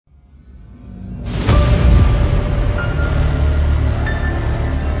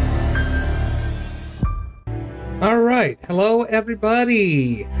Alright, hello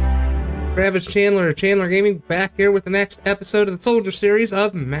everybody! Travis Chandler, Chandler Gaming, back here with the next episode of the Soldier series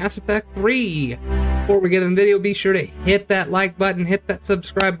of Mass Effect 3. Before we get in the video, be sure to hit that like button, hit that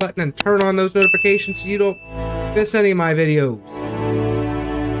subscribe button, and turn on those notifications so you don't miss any of my videos.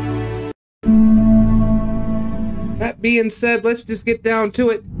 That being said, let's just get down to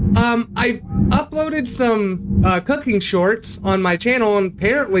it. I uploaded some cooking shorts on my channel, and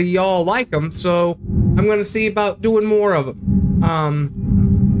apparently y'all like them, so I'm gonna see about doing more of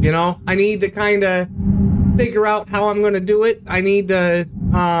them. You know, I need to kind of figure out how I'm gonna do it. I need to,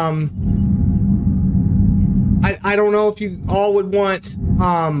 I don't know if you all would want,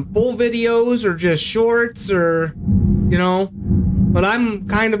 full videos or just shorts or, you know, but I'm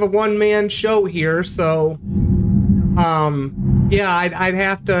kind of a one-man show here, so, yeah, I'd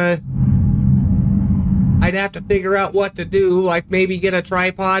have to figure out what to do, like maybe get a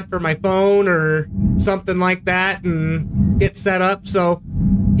tripod for my phone or something like that and get set up. So,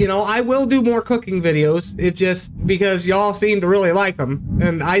 you know, I will do more cooking videos. It's just because y'all seem to really like them,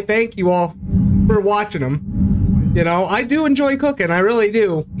 and I thank you all for watching them. You know, I do enjoy cooking, I really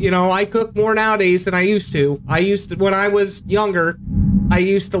do. You know, I cook more nowadays than I used to. When I was younger, I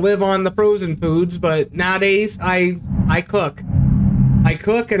used to live on the frozen foods, but nowadays I cook. I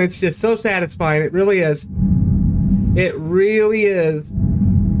cook, and it's just so satisfying. It really is. It really is.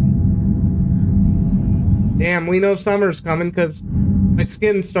 Damn, we know summer's coming because my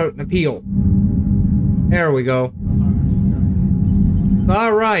skin's starting to peel. There we go.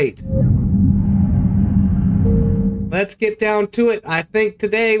 Alright. Let's get down to it. I think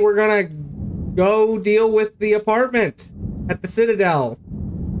today we're gonna go deal with the apartment at the Citadel.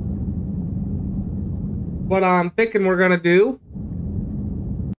 What I'm thinking we're gonna do.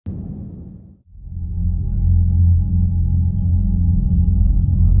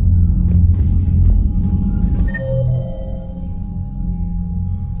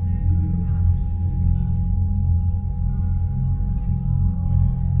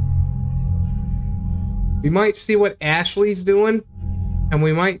 We might see what Ashley's doing, and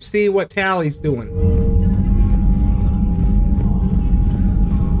we might see what Tally's doing.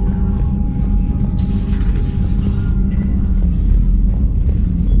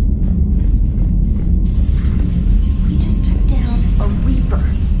 We just took down a Reaper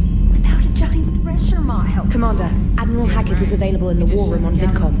without a giant thresher mile. Commander, Admiral Hackett is available in the war room on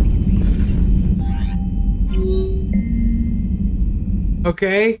VidCom.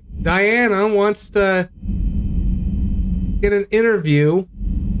 Okay, Diana wants to get an interview.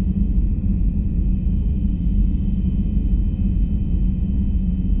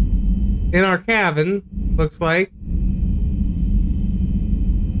 In our cabin, looks like.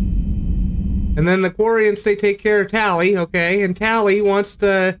 And then the Quarians, they take care of Tally, okay, and Tally wants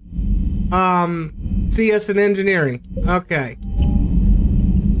to see us in engineering. Okay.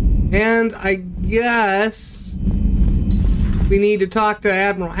 And I guess we need to talk to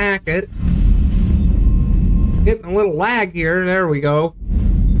Admiral Hackett. Getting a little lag here. There we go.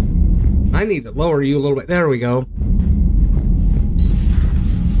 I need to lower you a little bit. There we go.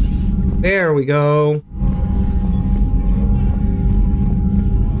 There we go.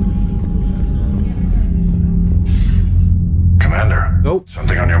 Commander. Nope.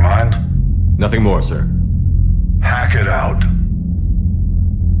 Something on your mind? Nothing more, sir. Hack it out.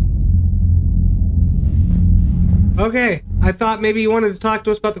 Okay. I thought maybe you wanted to talk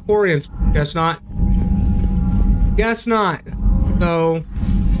to us about the Quarians. Guess not. Guess not. So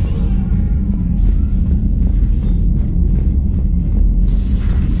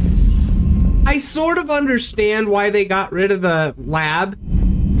I sort of understand why they got rid of the lab.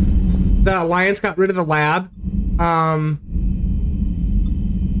 The Alliance got rid of the lab.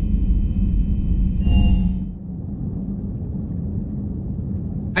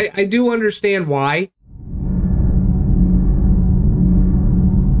 I do understand why.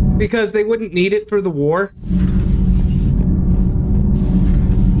 Because they wouldn't need it for the war.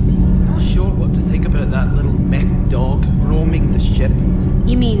 Not sure what to think about that little mech dog roaming the ship.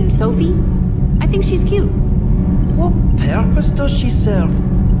 You mean Sophie? I think she's cute. What purpose does she serve?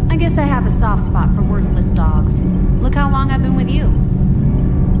 I guess I have a soft spot for worthless dogs. Look how long I've been with you.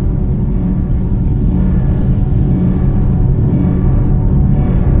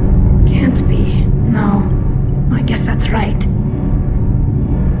 Can't be. No. I guess that's right.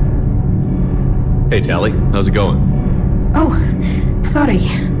 Hey, Tally, how's it going? Oh, sorry.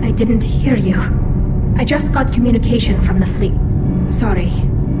 I didn't hear you. I just got communication from the fleet. Sorry.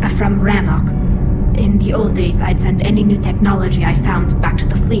 From Rannoch. In the old days, I'd send any new technology I found back to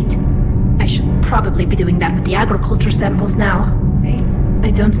the fleet. I should probably be doing that with the agriculture samples now.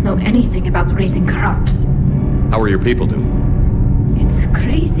 I don't know anything about raising crops. How are your people doing? It's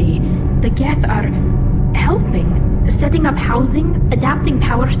crazy. The Geth are helping, setting up housing, adapting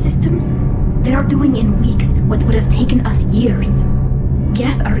power systems. They are doing in weeks what would have taken us years.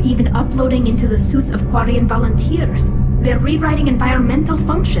 Geth are even uploading into the suits of Quarian volunteers. They're rewriting environmental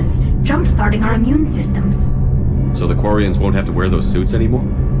functions, jump-starting our immune systems. So the Quarians won't have to wear those suits anymore?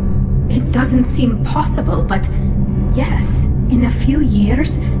 It doesn't seem possible, but yes, in a few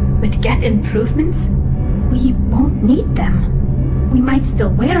years, with Geth improvements, we won't need them. We might still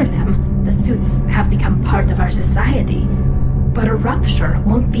wear them. The suits have become part of our society. But a rupture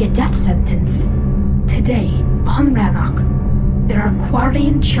won't be a death sentence. Today, on Rannoch, there are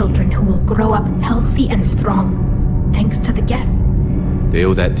Quarian children who will grow up healthy and strong, thanks to the Geth. They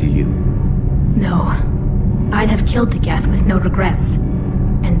owe that to you. No. I'd have killed the Geth with no regrets.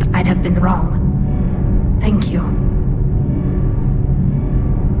 And I'd have been wrong. Thank you.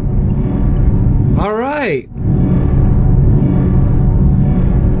 All right.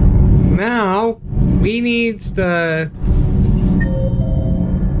 Now, we needs to...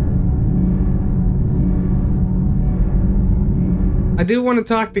 I do want to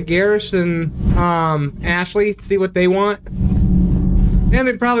talk to Garrus and Ashley, see what they want. And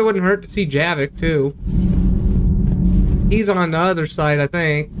it probably wouldn't hurt to see Javik, too. He's on the other side, I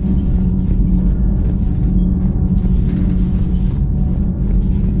think.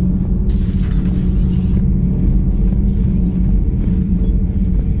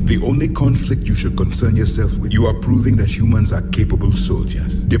 The only conflict you should concern yourself with, you are proving that humans are capable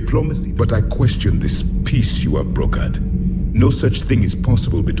soldiers. Diplomacy, but I question this peace you have brokered. No such thing is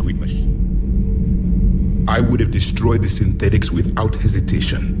possible between us. I would have destroyed the synthetics without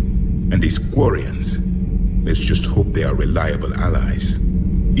hesitation. And these Quarians, let's just hope they are reliable allies.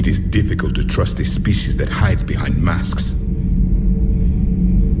 It is difficult to trust a species that hides behind masks.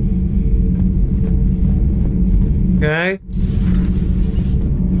 Okay.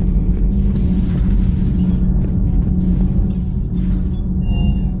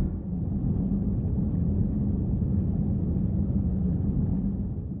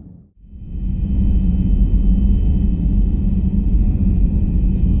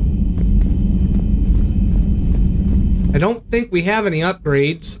 I don't think we have any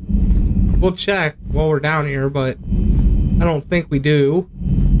upgrades. We'll check while we're down here, but I don't think we do.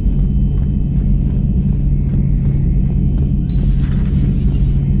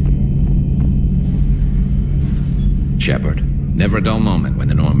 Shepard, never a dull moment when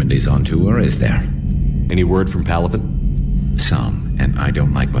the Normandy's on tour, is there? Any word from Palaven? Some, and I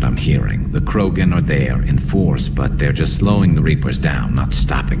don't like what I'm hearing. The Krogan are there in force, but they're just slowing the Reapers down, not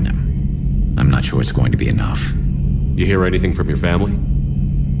stopping them. I'm not sure it's going to be enough. You hear anything from your family?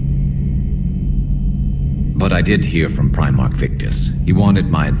 But I did hear from Primarch Victus. He wanted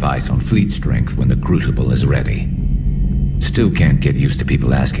my advice on fleet strength when the Crucible is ready. Still can't get used to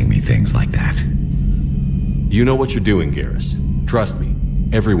people asking me things like that. You know what you're doing, Garrus. Trust me,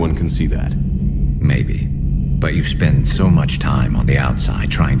 everyone can see that. Maybe. But you spend so much time on the outside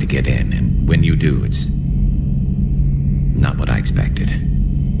trying to get in, and when you do, it's not what I expected.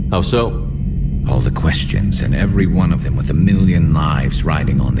 How so? All the questions, and every one of them with a million lives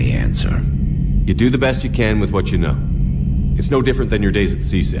riding on the answer. You do the best you can with what you know. It's no different than your days at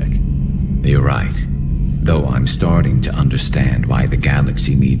CSEC. You're right. Though I'm starting to understand why the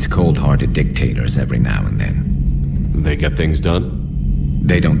galaxy needs cold-hearted dictators every now and then. They get things done?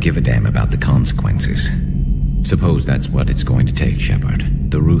 They don't give a damn about the consequences. Suppose that's what it's going to take,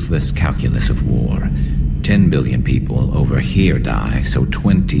 Shepard. The ruthless calculus of war. 10 billion people over here die, so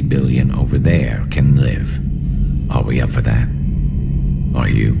 20 billion over there can live. Are we up for that? Are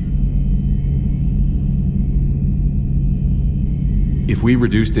you? If we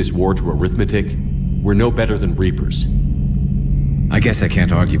reduce this war to arithmetic, we're no better than Reapers. I guess I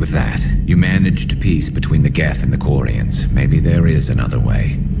can't argue with that. You managed peace between the Geth and the Quarians. Maybe there is another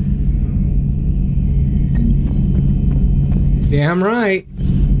way. Damn right.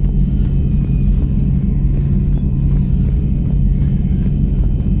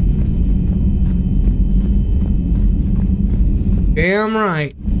 Damn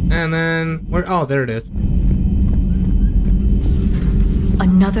right. And then, where? Oh, there it is.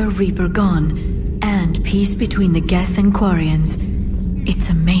 Another Reaper gone, and peace between the Geth and Quarians. It's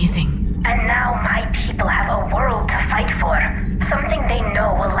amazing. And now my people have a world to fight for. Something they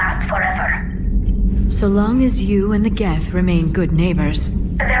know will last forever. So long as you and the Geth remain good neighbors.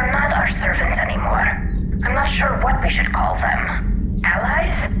 They're not our servants anymore. I'm not sure what we should call them.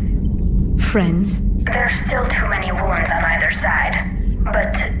 Allies? Friends? There's still too many wounds on either side.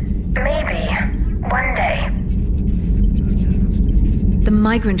 But maybe, one day. The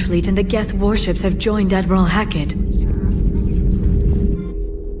migrant fleet and the Geth warships have joined Admiral Hackett.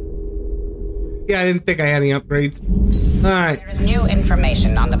 Yeah, I didn't think I had any upgrades. Alright. There's new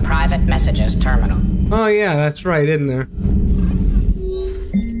information on the private messages terminal. Oh yeah, that's right, isn't there?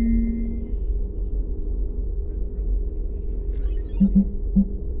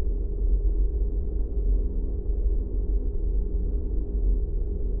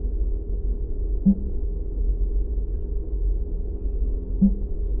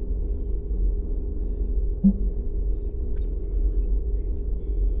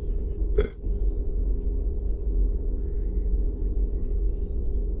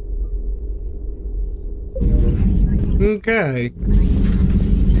 Okay.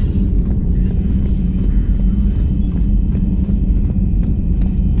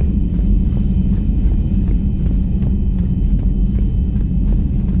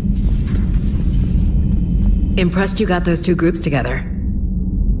 Impressed you got those two groups together.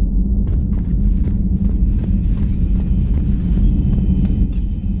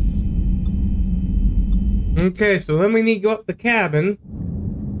 Okay, so then we need to go up the cabin.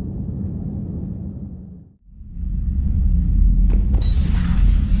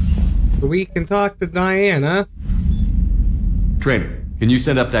 So we can talk to Diana. Trainer, can you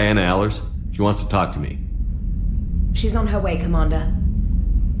send up Diana Allers? She wants to talk to me. She's on her way, Commander.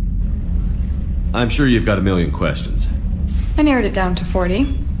 I'm sure you've got a million questions. I narrowed it down to 40.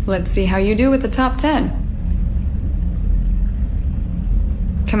 Let's see how you do with the top 10.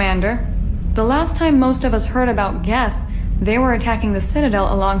 Commander, the last time most of us heard about Geth, they were attacking the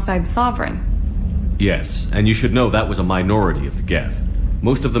Citadel alongside Sovereign. Yes, and you should know that was a minority of the Geth.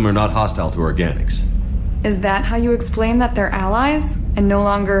 Most of them are not hostile to organics. Is that how you explain that they're allies, and no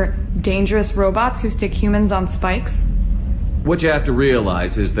longer dangerous robots who stick humans on spikes? What you have to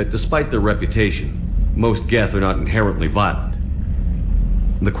realize is that despite their reputation, most Geth are not inherently violent.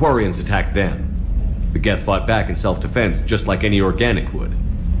 The Quarians attacked them. The Geth fought back in self-defense just like any organic would.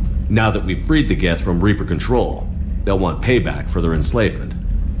 Now that we've freed the Geth from Reaper control, they'll want payback for their enslavement.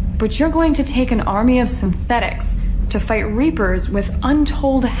 But you're going to take an army of synthetics to fight Reapers with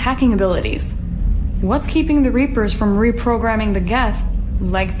untold hacking abilities. What's keeping the Reapers from reprogramming the Geth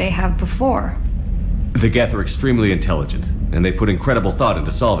like they have before? The Geth are extremely intelligent, and they put incredible thought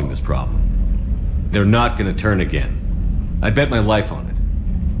into solving this problem. They're not gonna turn again. I'd bet my life on it.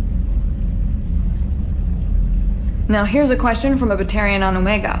 Now here's a question from a Batarian on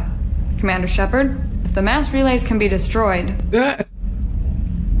Omega. Commander Shepard, if the mass relays can be destroyed...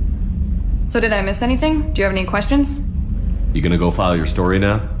 So did I miss anything? Do you have any questions? You gonna go file your story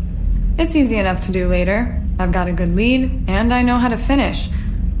now? It's easy enough to do later. I've got a good lead, and I know how to finish.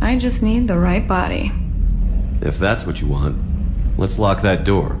 I just need the right body. If that's what you want, let's lock that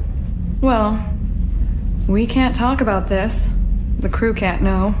door. Well, we can't talk about this. The crew can't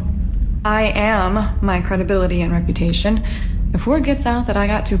know. I am my credibility and reputation. If word gets out that I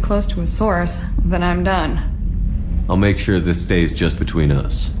got too close to a source, then I'm done. I'll make sure this stays just between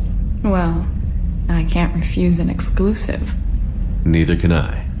us. Well, I can't refuse an exclusive. Neither can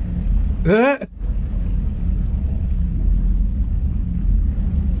I.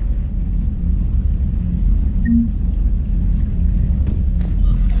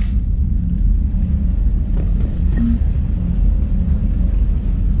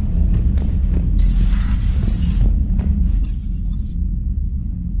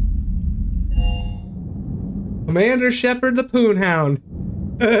 Commander Shepard the Poonhound.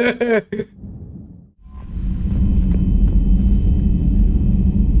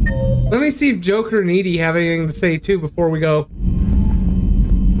 Let me see if Joker and Edie have anything to say too before we go.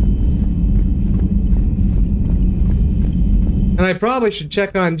 And I probably should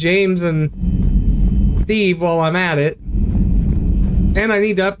check on James and Steve while I'm at it. And I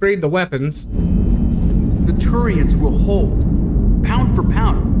need to upgrade the weapons. The Turians will hold. Pound for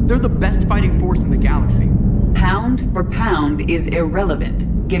pound, they're the best fighting force in the galaxy. Pound for pound is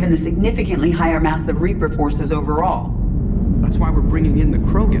irrelevant, given the significantly higher mass of Reaper forces overall. That's why we're bringing in the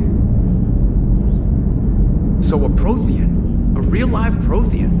Krogan. So a Prothean, a real live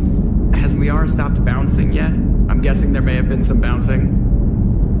Prothean. Has Liara stopped bouncing yet? I'm guessing there may have been some bouncing.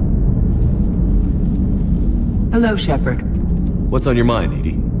 Hello, Shepard. What's on your mind,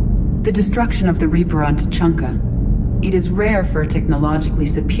 Edie? The destruction of the Reaper on Tuchanka. It is rare for a technologically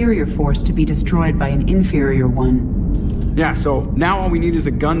superior force to be destroyed by an inferior one. Yeah, so now all we need is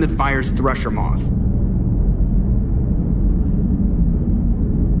a gun that fires Thresher Maws.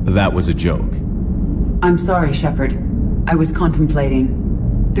 That was a joke. I'm sorry, Shepard. I was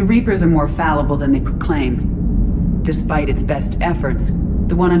contemplating. The Reapers are more fallible than they proclaim. Despite its best efforts,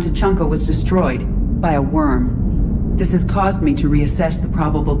 the one on Tuchanka was destroyed by a worm. This has caused me to reassess the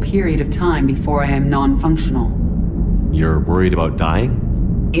probable period of time before I am non-functional. You're worried about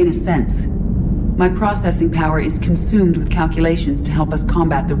dying? In a sense. My processing power is consumed with calculations to help us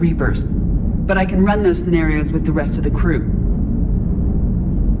combat the Reapers, but I can run those scenarios with the rest of the crew.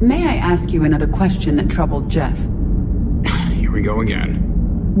 May I ask you another question that troubled Jeff? Here we go again.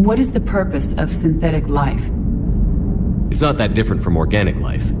 What is the purpose of synthetic life? It's not that different from organic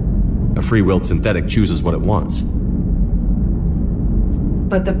life. A free-willed synthetic chooses what it wants.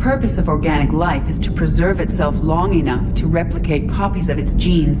 But the purpose of organic life is to preserve itself long enough to replicate copies of its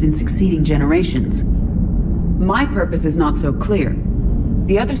genes in succeeding generations. My purpose is not so clear.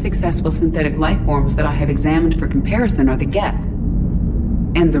 The other successful synthetic life forms that I have examined for comparison are the Geth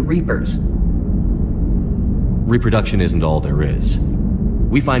and the Reapers. Reproduction isn't all there is.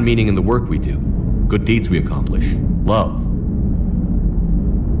 We find meaning in the work we do, good deeds we accomplish, love.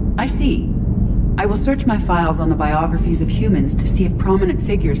 I see. I will search my files on the biographies of humans to see if prominent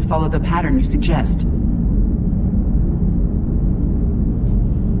figures follow the pattern you suggest.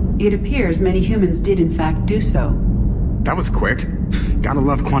 It appears many humans did in fact do so. That was quick. Gotta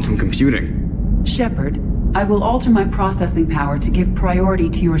love quantum computing. Shepard, I will alter my processing power to give priority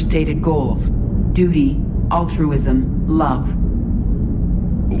to your stated goals. Duty, altruism, love.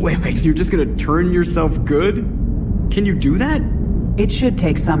 Wait, you're just gonna turn yourself good? Can you do that? It should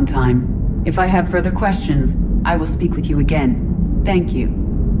take some time. If I have further questions, I will speak with you again. Thank you.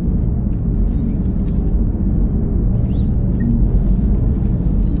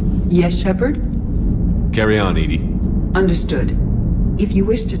 Yes, Shepard? Carry on, Edie. Understood. If you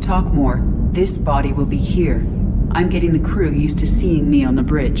wish to talk more, this body will be here. I'm getting the crew used to seeing me on the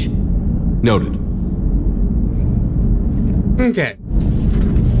bridge. Noted. Okay.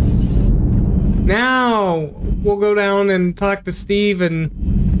 Now, we'll go down and talk to Steve and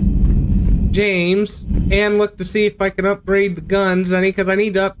James, and look to see if I can upgrade the guns, because I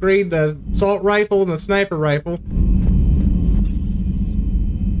need to upgrade the assault rifle and the sniper rifle.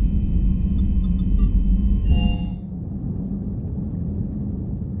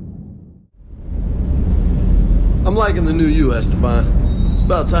 I'm liking the new you, Esteban. It's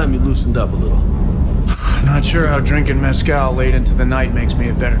about time you loosened up a little. Not sure how drinking mezcal late into the night makes me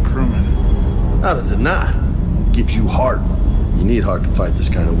a better crewman. How does it not? It gives you heart. You need heart to fight this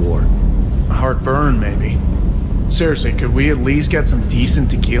kind of war. Heartburn, maybe. Seriously, could we at least get some decent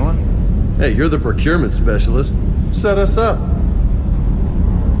tequila? Hey, you're the procurement specialist. Set us up.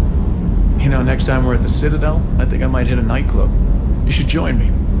 You know, next time we're at the Citadel, I think I might hit a nightclub. You should join me.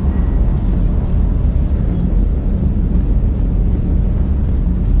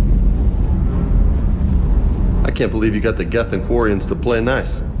 I can't believe you got the Geth and Quarians to play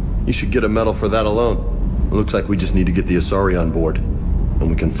nice. You should get a medal for that alone. It looks like we just need to get the Asari on board, and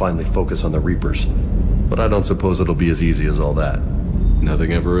we can finally focus on the Reapers. But I don't suppose it'll be as easy as all that.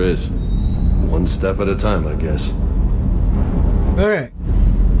 Nothing ever is. One step at a time, I guess. Alright.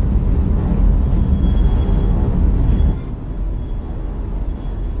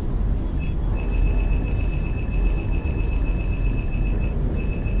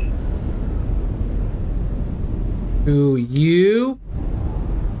 Do you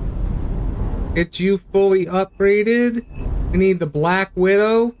get you fully upgraded? We need the Black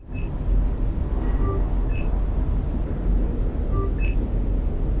Widow.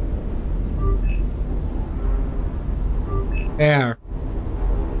 There.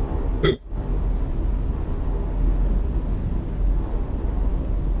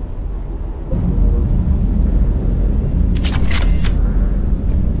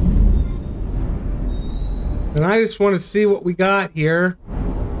 And I just want to see what we got here.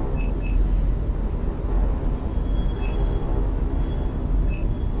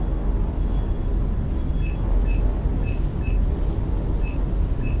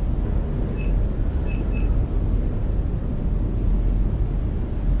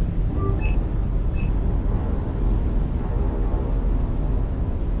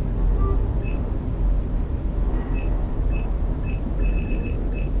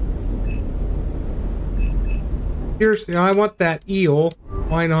 Seriously, I want that eel.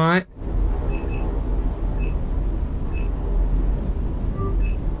 Why not?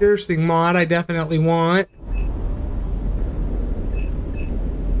 Piercing mod, I definitely want.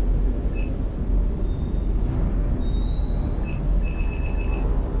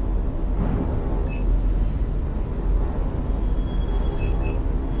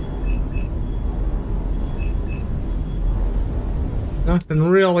 Nothing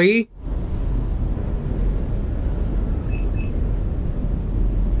really.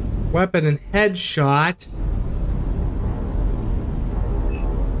 Weapon and headshot.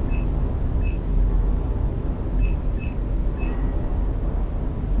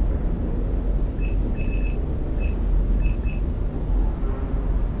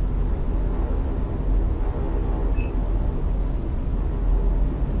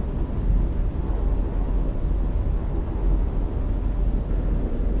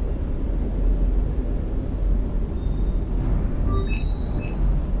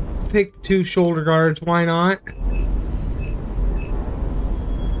 take the 2 shoulder guards. Why not?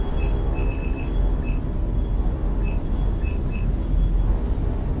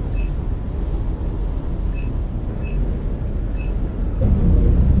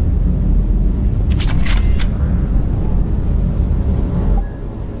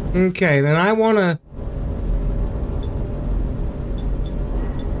 Okay, then I want to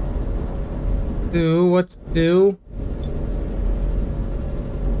do what's due.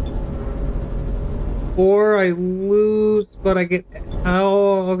 4, I lose, but I get,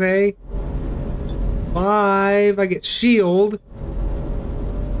 oh, okay. 5, I get shield.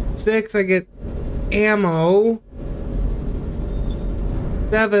 6, I get ammo.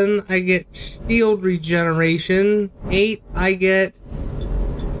 7, I get shield regeneration. 8, I get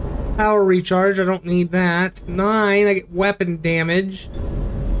power recharge. I don't need that. 9, I get weapon damage.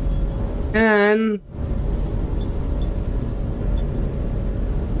 10,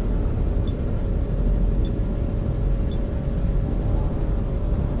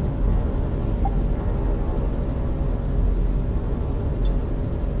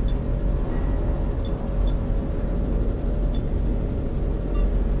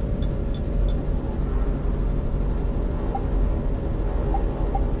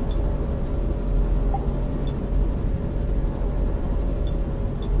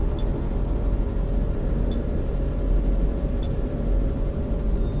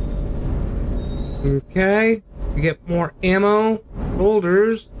 okay, we get more ammo,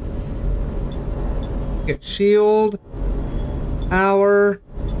 shoulders, get shield, power,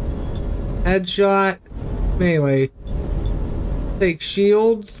 headshot, melee. Take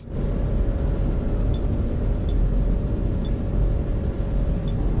shields.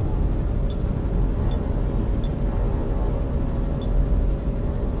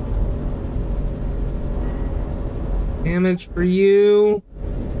 Damage for you.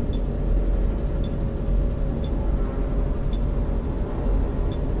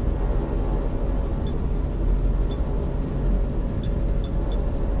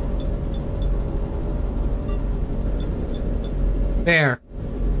 There.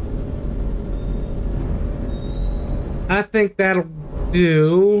 I think that'll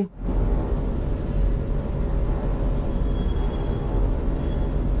do.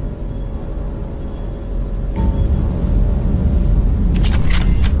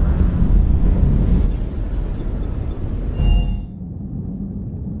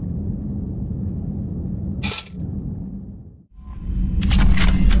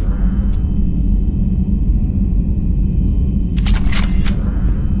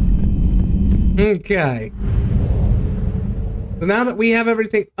 Okay. So now that we have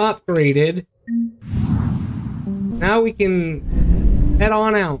everything upgraded, now we can head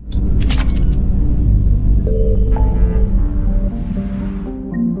on out.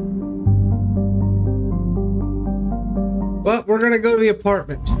 But we're gonna go to the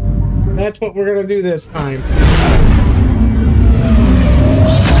apartment. That's what we're gonna do this time.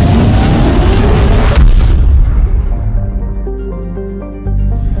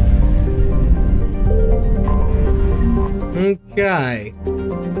 Okay.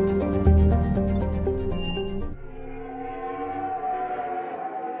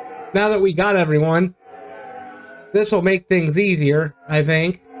 Now that we got everyone, this will make things easier, I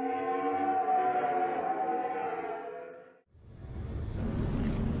think.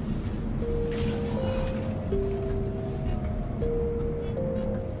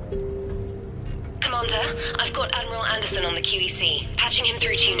 Commander, I've got Admiral Anderson on the QEC. Patching him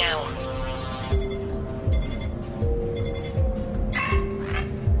through to you now.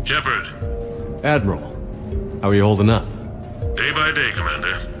 Shepard. Admiral, how are you holding up? Day by day,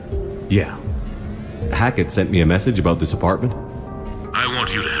 Commander. Yeah. Hackett sent me a message about this apartment. I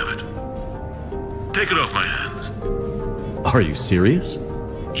want you to have it. Take it off my hands. Are you serious?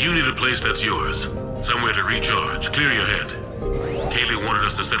 You need a place that's yours. Somewhere to recharge, clear your head. Haley wanted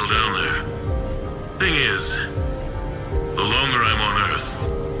us to settle down there. Thing is, the longer I'm on Earth,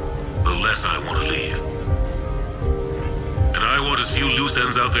 the less I want to leave. And I want as few loose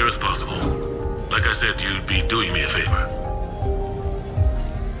ends out there as possible. Like I said, you'd be doing me a favor.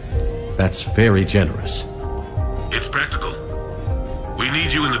 That's very generous. It's practical. We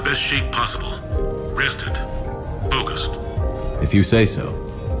need you in the best shape possible. Rested. Focused. If you say so.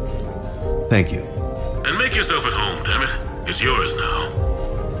 Thank you. And make yourself at home, damn it. It's yours now.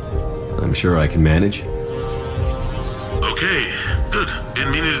 I'm sure I can manage. Okay, good. Been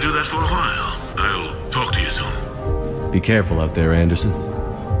meaning to do that for a while. I'll talk to you soon. Be careful out there, Anderson.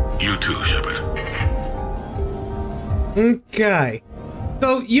 You too, Shepard. Okay.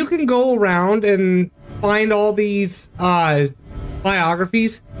 So you can go around and find all these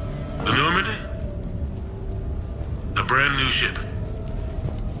biographies brand new ship.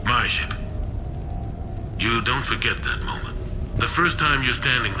 My ship. You don't forget that moment. The first time you're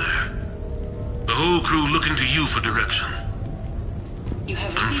standing there. The whole crew looking to you for direction. You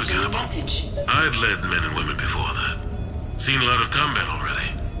have received a new message. I'd led men and women before that. Seen a lot of combat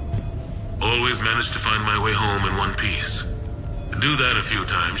already. Always managed to find my way home in one piece. Do that a few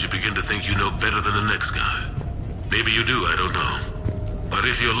times, you begin to think you know better than the next guy. Maybe you do, I don't know. But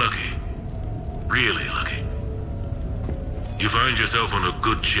if you're lucky, really lucky, you find yourself on a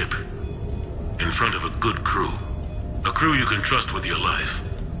good ship, in front of a good crew. A crew you can trust with your life.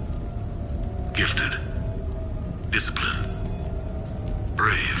 Gifted, disciplined,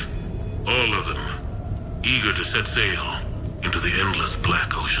 brave, all of them eager to set sail into the endless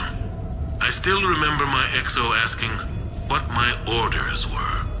black ocean. I still remember my XO asking what my orders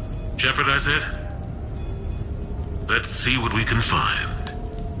were. Shepard, I said, let's see what we can find.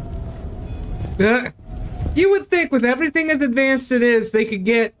 You would think with everything as advanced it is, they could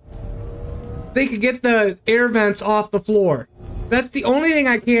get the air vents off the floor. That's the only thing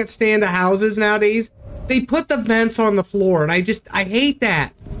I can't stand to houses nowadays. They put the vents on the floor, and I hate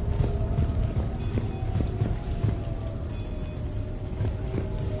that.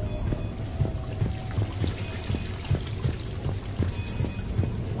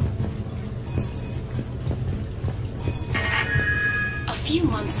 A few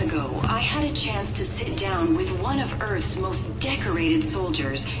months ago, I had a chance to sit down with one of Earth's most decorated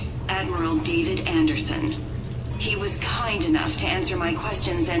soldiers, Admiral David Anderson. He was kind enough to answer my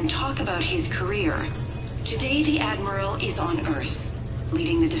questions and talk about his career. Today, the Admiral is on Earth,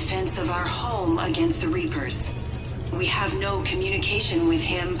 leading the defense of our home against the Reapers. We have no communication with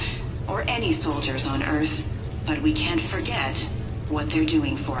him or any soldiers on Earth, but we can't forget what they're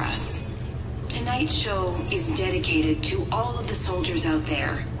doing for us. Tonight's show is dedicated to all of the soldiers out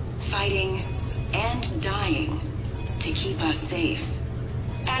there, fighting and dying to keep us safe.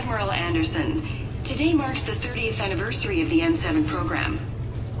 Admiral Anderson, today marks the 30th anniversary of the N7 program.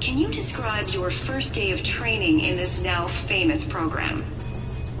 Can you describe your first day of training in this now famous program?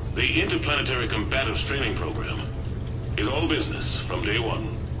 The Interplanetary Combatives Training Program is all business from day one.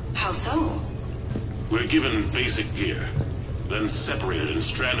 How so? We're given basic gear, then separated and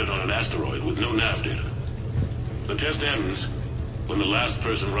stranded on an asteroid with no nav data. The test ends when the last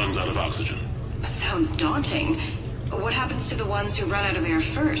person runs out of oxygen. Sounds daunting. What happens to the ones who run out of air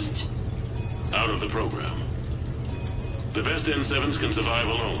first? Out of the program. The best N7s can survive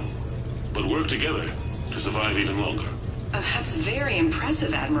alone, but work together to survive even longer. That's very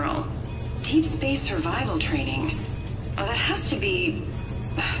impressive, Admiral. Deep space survival training. That has to be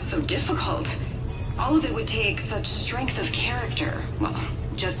so difficult. All of it would take such strength of character. Well,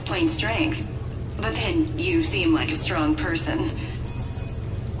 just plain strength. But then you seem like a strong person.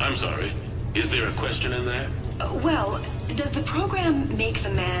 I'm sorry. Is there a question in there? Well, does the program make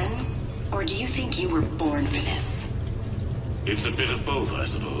the man, or do you think you were born for this? It's a bit of both, I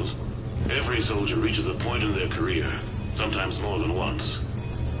suppose. Every soldier reaches a point in their career, sometimes more than once,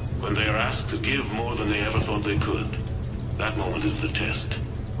 when they are asked to give more than they ever thought they could. That moment is the test.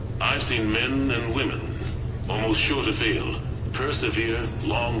 I've seen men and women, almost sure to fail, persevere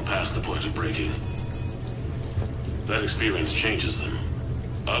long past the point of breaking. That experience changes them.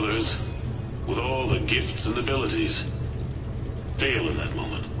 Others, with all the gifts and abilities, fail in that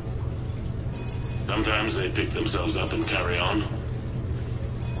moment. Sometimes they pick themselves up and carry on.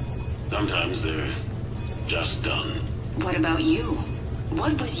 Sometimes they're just done. What about you?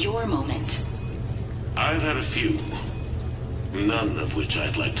 What was your moment? I've had a few, none of which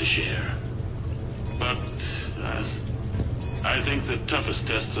I'd like to share. But I think the toughest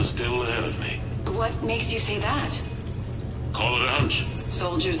tests are still ahead of me. What makes you say that? Call it a hunch.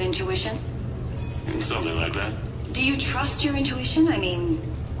 Soldier's intuition? Something like that. Do you trust your intuition? I mean,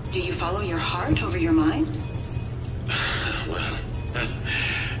 do you follow your heart over your mind? Well,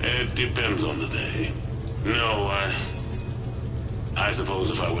 it depends on the day. No, I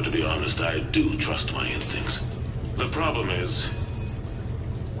suppose if I were to be honest, I do trust my instincts. The problem is,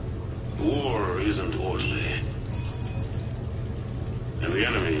 war isn't orderly. And the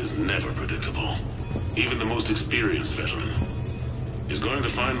enemy is never predictable. Even the most experienced veteran is going to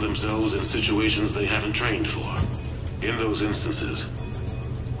find themselves in situations they haven't trained for. In those instances,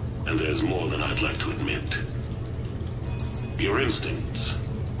 and there's more than I'd like to admit, your instincts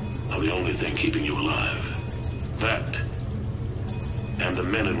are the only thing keeping you alive. That, and the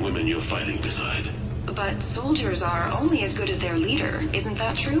men and women you're fighting beside. But soldiers are only as good as their leader, isn't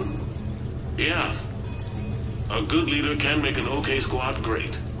that true? Yeah. A good leader can make an okay squad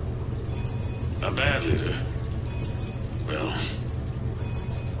great. A bad leader, well,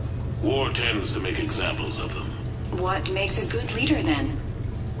 war tends to make examples of them. What makes a good leader, then?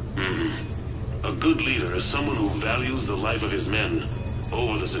 A good leader is someone who values the life of his men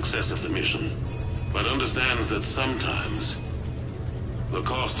over the success of the mission, but understands that sometimes the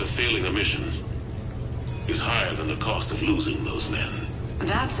cost of failing a mission is higher than the cost of losing those men.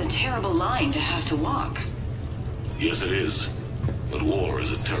 That's a terrible line to have to walk. Yes, it is. But war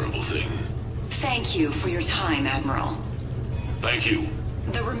is a terrible thing. Thank you for your time, Admiral. Thank you.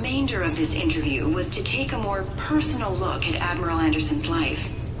 The remainder of this interview was to take a more personal look at Admiral Anderson's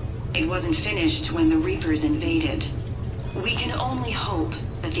life. It wasn't finished when the Reapers invaded. We can only hope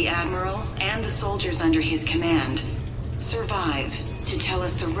that the Admiral and the soldiers under his command survive to tell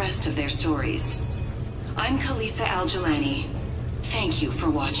us the rest of their stories. I'm Kalisa Al-Jalani. Thank you for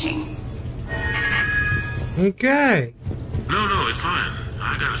watching. Okay. No, it's fine.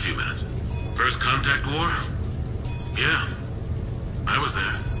 I got a few minutes. First contact war? Yeah. I was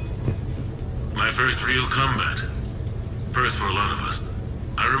there. My first real combat. First for a lot of us.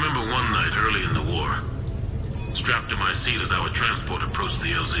 I remember one night early in the war, strapped to my seat as our transport approached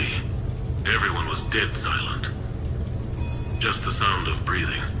the LZ. Everyone was dead silent. Just the sound of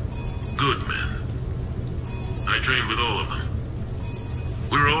breathing. Good men. I trained with all of them.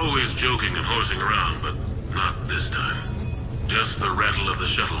 We were always joking and horsing around, but not this time. Just the rattle of the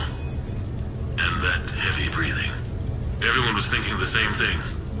shuttle. And that heavy breathing. Everyone was thinking the same thing.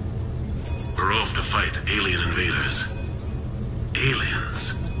 We're off to fight alien invaders.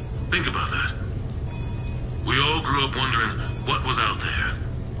 Aliens. Think about that. We all grew up wondering what was out there.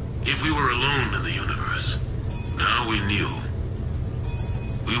 If we were alone in the universe. Now we knew.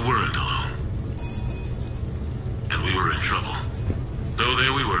 We weren't alone. And we were in trouble. So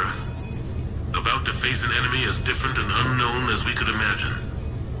there we were. About to face an enemy as different and unknown as we could imagine.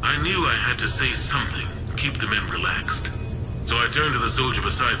 I knew I had to say something, keep the men relaxed. So I turned to the soldier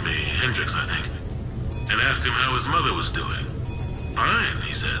beside me, Hendricks, I think, and asked him how his mother was doing. Fine,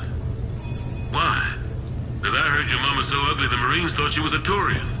 he said. Why? Because I heard your mama's so ugly the Marines thought she was a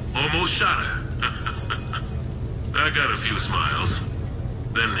Turian. Almost shot her. I got a few smiles.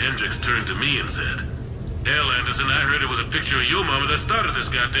 Then Hendricks turned to me and said, "Hell, Anderson, I heard it was a picture of your mama that started this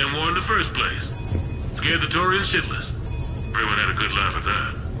goddamn war in the first place. Scared the Turians shitless." Everyone had a good laugh at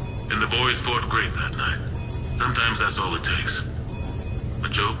that. And the boys fought great that night. Sometimes that's all it takes. A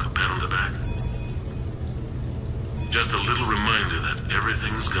joke, a pat on the back. Just a little reminder that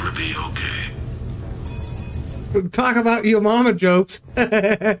everything's gonna be okay. Talk about your mama jokes.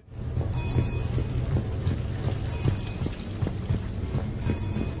 Okay.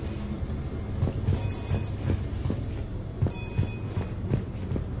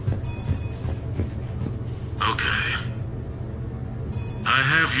 I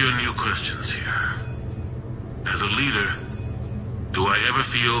have your new questions here. As a leader, do I ever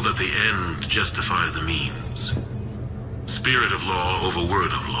feel that the end justifies the means? Spirit of law over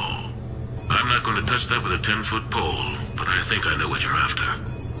word of law. I'm not going to touch that with a 10-foot pole, but I think I know what you're after.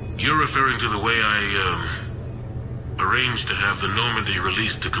 You're referring to the way I, arranged to have the Normandy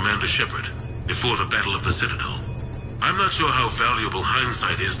released to Commander Shepard before the Battle of the Citadel. I'm not sure how valuable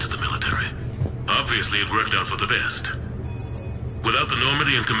hindsight is to the military. Obviously, it worked out for the best. Without the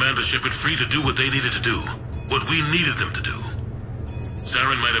Normandy and Commander Shepard free to do what they needed to do, what we needed them to do,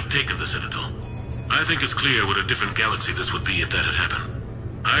 Saren might have taken the Citadel. I think it's clear what a different galaxy this would be if that had happened.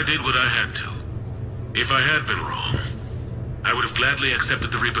 I did what I had to. If I had been wrong, I would have gladly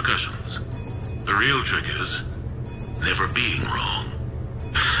accepted the repercussions. The real trick is never being wrong.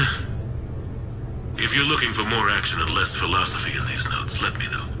 If you're looking for more action and less philosophy in these notes, let me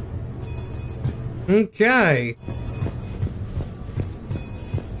know. Okay.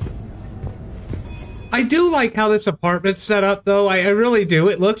 I do like how this apartment's set up, though. I really do.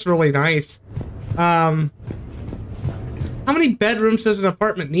 It looks really nice. How many bedrooms does an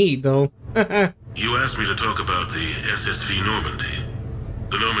apartment need, though? You asked me to talk about the SSV Normandy.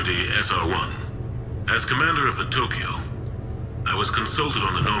 The Normandy SR-1. As commander of the Tokyo, I was consulted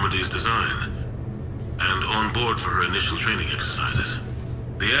on the Normandy's design and on board for her initial training exercises.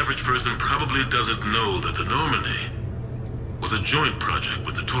 The average person probably doesn't know that the Normandy was a joint project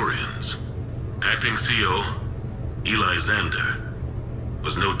with the Taurians. Acting CO, Eli Xander,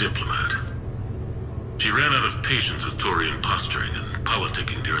 was no diplomat. She ran out of patience with Taurian posturing and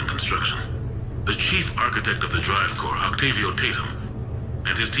politicking during construction. The chief architect of the Drive Corps, Octavio Tatum,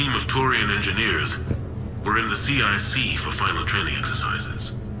 and his team of Taurian engineers were in the CIC for final training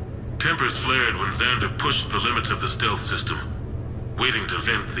exercises. Tempers flared when Xander pushed the limits of the stealth system, waiting to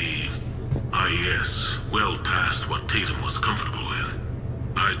vent the IES well past what Tatum was comfortable with.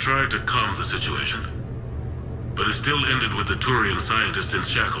 I tried to calm the situation, but it still ended with the Turian scientist in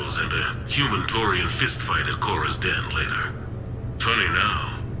shackles and a human Turian fistfight at Cora's den later. Funny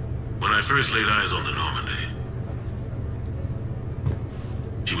now, when I first laid eyes on the Normandy,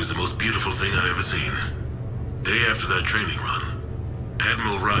 she was the most beautiful thing I'd ever seen. Day after that training run,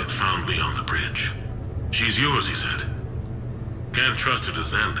 Admiral Wright found me on the bridge. She's yours, he said. Can't trust her to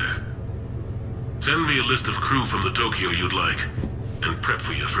Xander. Send me a list of crew from the Tokyo you'd like, and prep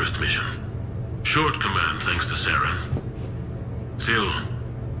for your first mission. Short command thanks to Saren. Still,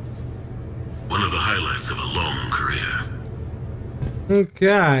 one of the highlights of a long career.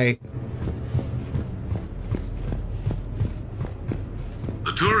 Okay.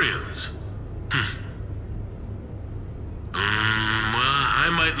 The Turians? Well, I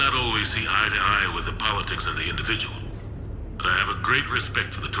might not always see eye to eye with the politics and the individual, but I have a great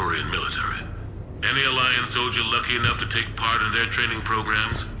respect for the Turian military. Any Alliance soldier lucky enough to take part in their training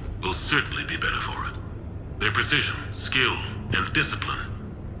programs will certainly be better for it. Their precision, skill, and discipline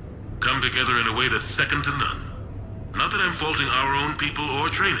come together in a way that's second to none. Not that I'm faulting our own people or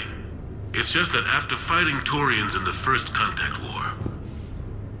training. It's just that after fighting Turians in the First Contact War,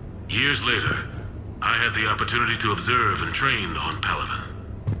 years later, I had the opportunity to observe and train on Palaven.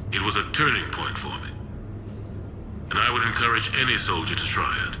 It was a turning point for me. And I would encourage any soldier to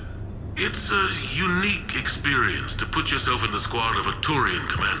try it. It's a unique experience to put yourself in the squad of a Turian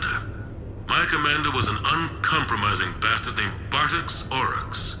commander. My commander was an uncompromising bastard named Bartix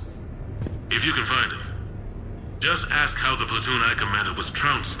Oryx. If you can find him, just ask how the platoon I commanded was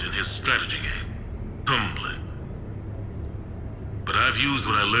trounced in his strategy game. Humbly. But I've used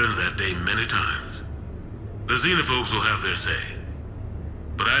what I learned that day many times. The xenophobes will have their say.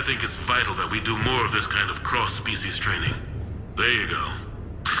 But I think it's vital that we do more of this kind of cross-species training. There you go.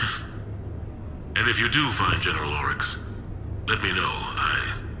 And if you do find General Oryx, let me know. I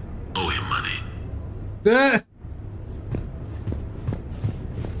owe him money.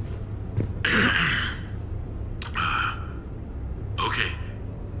 Okay.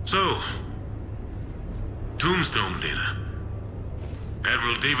 So, Tombstone data.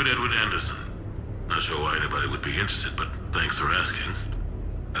 Admiral David Edward Anderson. Not sure why anybody would be interested, but thanks for asking.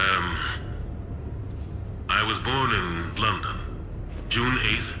 I was born in London, June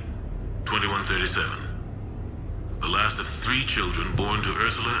 8th, 2137. The last of 3 children born to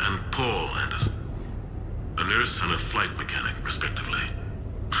Ursula and Paul Anderson. A nurse and a flight mechanic, respectively.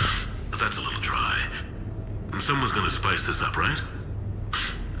 But that's a little dry. And someone's gonna spice this up, right?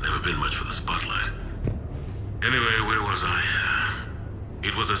 Never been much for the spotlight. Anyway, where was I?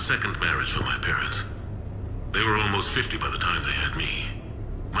 It was a second marriage for my parents. They were almost 50 by the time they had me.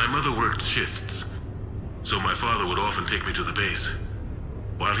 My mother worked shifts, so my father would often take me to the base.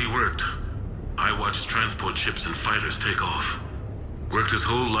 While he worked, I watched transport ships and fighters take off. Worked his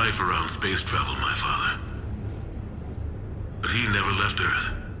whole life around space travel, my father. But he never left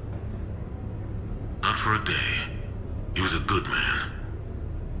Earth. Not for a day. He was a good man.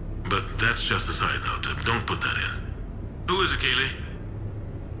 But that's just a side note. Don't put that in. Who is it, Kaylee?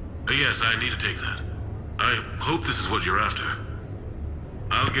 Yes, I need to take that. I hope this is what you're after.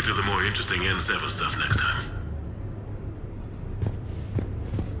 I'll get to the more interesting N7 stuff next time.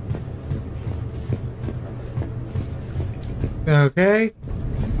 Okay.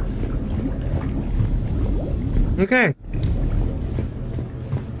 Okay.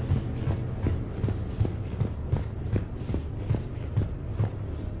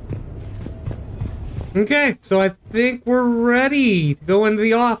 Okay, so I think we're ready to go into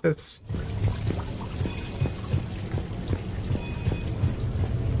the office.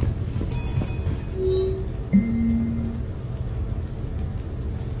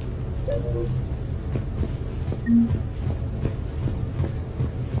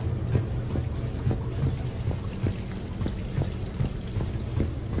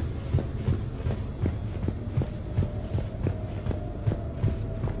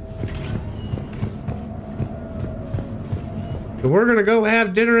 So we're gonna go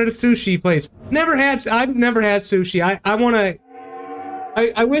have dinner at a sushi place. I've never had sushi.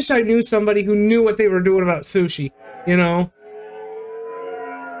 I wish I knew somebody who knew what they were doing about sushi, you know?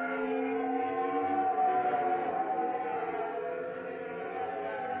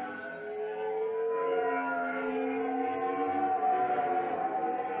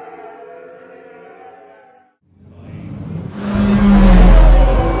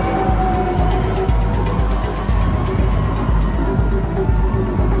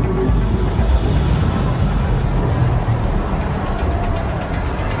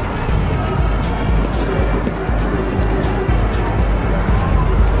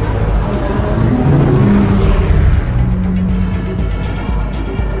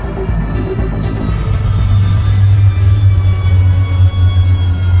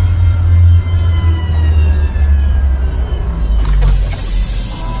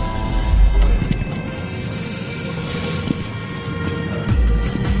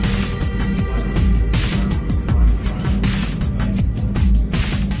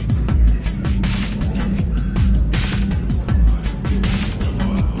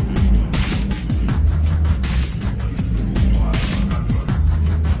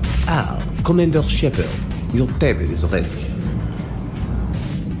 Commander Shepard, your table is ready.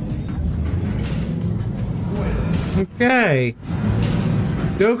 Okay.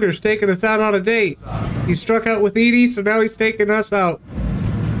 Joker's taking us out on a date. He struck out with Edie, so now he's taking us out.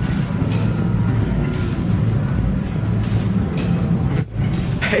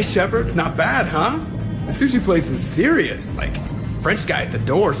 Hey, Shepard, not bad, huh? The sushi place is serious. Like, French guy at the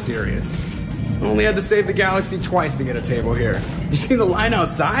door serious. Only had to save the galaxy twice to get a table here. You see the line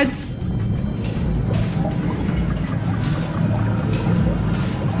outside?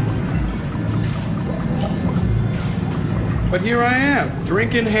 But here I am,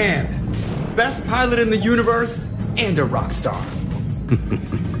 drink in hand. Best pilot in the universe and a rock star.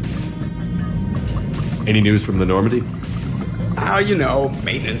 Any news from the Normandy? You know,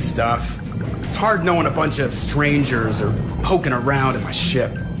 maintenance stuff. It's hard knowing a bunch of strangers are poking around in my ship.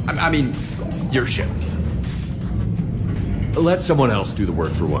 I mean, your ship. Let someone else do the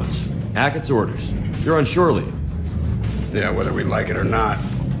work for once. Hackett's orders. You're on shore leave. Yeah, whether we like it or not.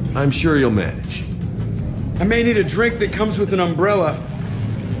 I'm sure you'll manage. I may need a drink that comes with an umbrella.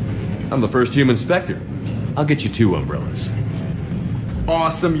 I'm the first human Spectre. I'll get you 2 umbrellas.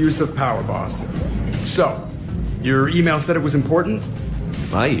 Awesome use of power, boss. So, your email said it was important?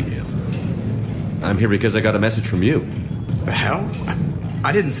 My email? I'm here because I got a message from you. The hell?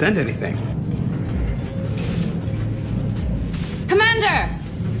 I didn't send anything. Commander!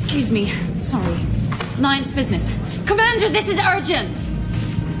 Excuse me. Sorry. Alliance business. Commander, this is urgent!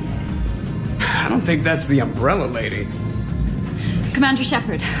 I don't think that's the umbrella lady. Commander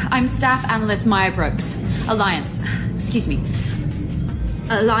Shepard, I'm Staff Analyst Maya Brooks. Alliance. Excuse me.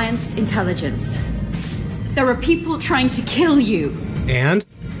 Alliance Intelligence. There are people trying to kill you. And?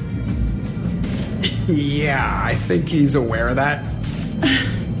 Yeah, I think he's aware of that.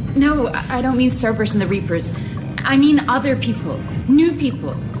 No, I don't mean Cerberus and the Reapers. I mean other people. New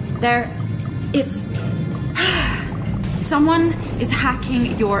people. Someone is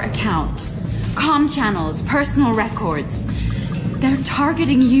hacking your account. Comm channels, personal records. They're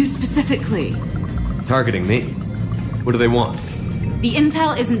targeting you specifically. Targeting me? What do they want? The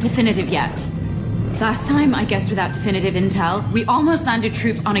intel isn't definitive yet. Last time, I guess without definitive intel, we almost landed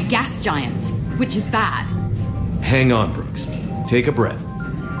troops on a gas giant, which is bad. Hang on, Brooks. Take a breath.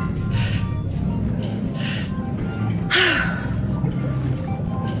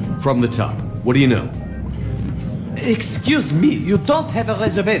 From the top, what do you know? Excuse me, you don't have a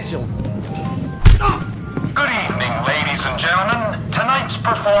reservation. Good evening, ladies and gentlemen. Tonight's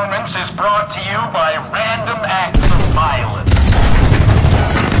performance is brought to you by random acts of violence.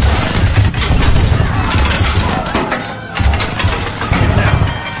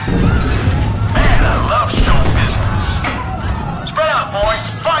 Man, I love show business. Spread out, boys.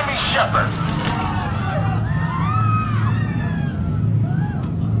 Find me Shepard.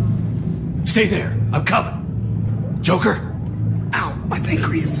 Stay there. I'm coming. Joker? Ow, my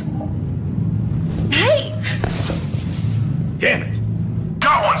pancreas. Hey! Damn it.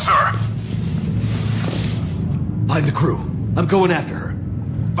 Got one, sir. Find the crew. I'm going after her.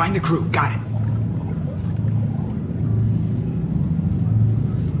 Find the crew. Got it.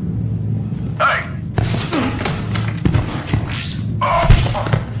 Hey!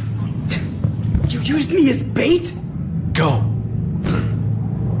 You used me as bait? Go.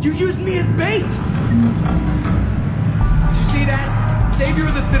 You used me as bait! Did you see that? Savior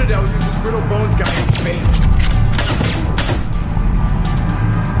of the Citadel uses brittle bones guy as bait.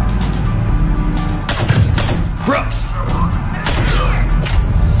 Brooks!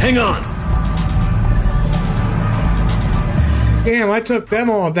 Hang on! Damn, I took them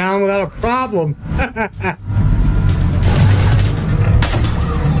all down without a problem.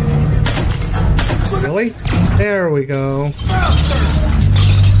 Really? There we go.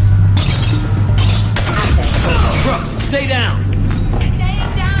 Brooks, stay down!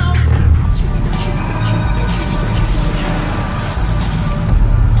 Staying down!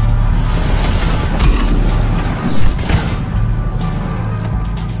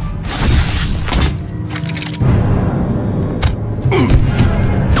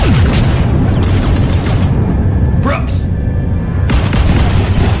 Brooks!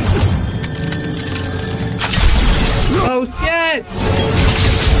 Oh shit!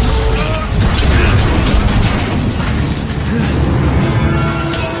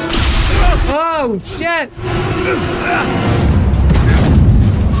 Oh shit!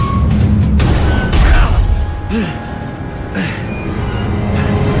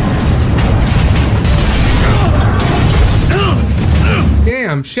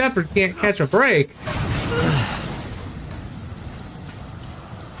 Damn, Shepard can't catch a break.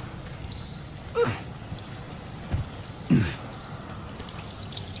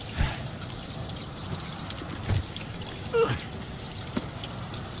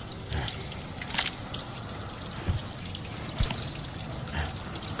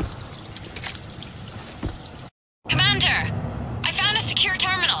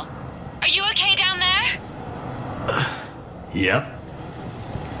 Yep.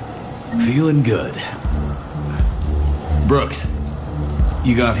 Feeling good. Brooks,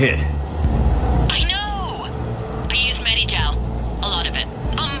 you got hit. I know! I used Medigel. A lot of it.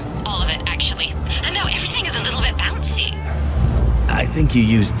 All of it, actually. And now everything is a little bit bouncy. I think you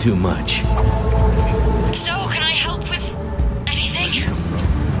used too much. So, can I help with anything?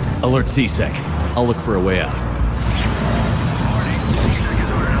 Alert C-Sec. I'll look for a way out.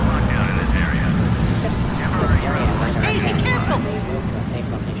 Hey, be careful! Move to a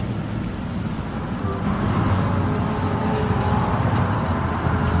safe location.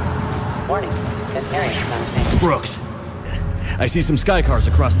 Warning, this area is unsafe. Brooks, I see some sky cars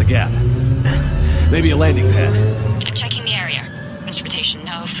across the gap. Maybe a landing pad. I'm checking the area. Transportation,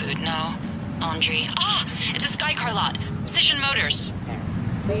 no. Food, no. Laundry. Ah! It's a sky car lot. Cision Motors.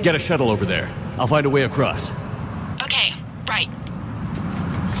 Get a shuttle over there. I'll find a way across. Okay, right.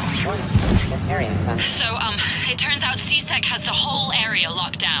 Warning, this area is unsafe. So, it turns out C-Sec has the whole area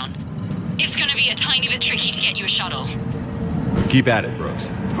locked down. It's gonna be a tiny bit tricky to get you a shuttle. Keep at it,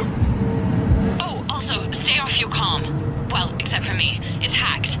 Brooks. Oh, also, stay off your comm. Well, except for me. It's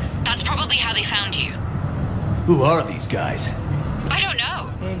hacked. That's probably how they found you. Who are these guys? I don't know.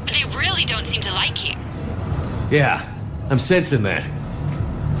 They really don't seem to like you. Yeah, I'm sensing that.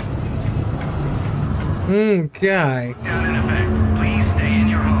 Okay. Down in effect. Please stay in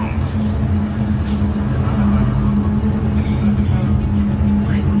your home.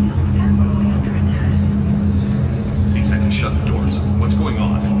 C-Sec, shut the doors. What's going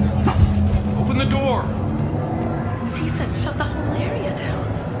on? Open the door. C-Sec shut the whole area down.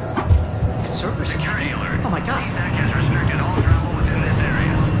 The servers Security alert. Oh my god. C-Sec has restricted all travel within this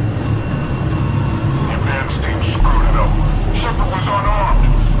area. Advance team screwed it up. Shepard was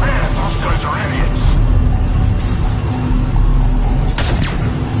unarmed. Man, those guys are idiots.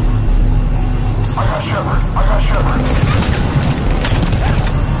 I got Shepard.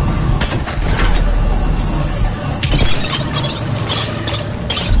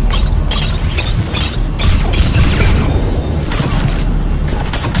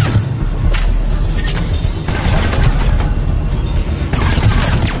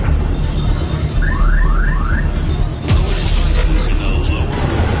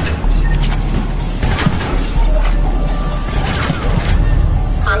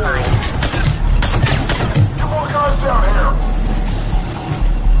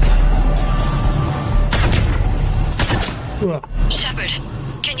 Shepard,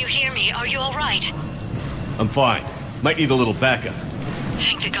 can you hear me? Are you alright? I'm fine. Might need a little backup.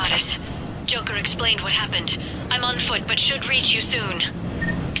 Thank the goddess. Joker explained what happened. I'm on foot, but should reach you soon.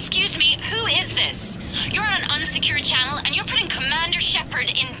 Excuse me, who is this? You're on an unsecured channel, and you're putting Commander Shepard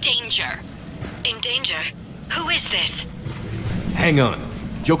in danger. In danger? Who is this? Hang on.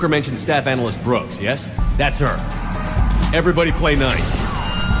 Joker mentioned Staff Analyst Brooks, yes? That's her. Everybody play nice.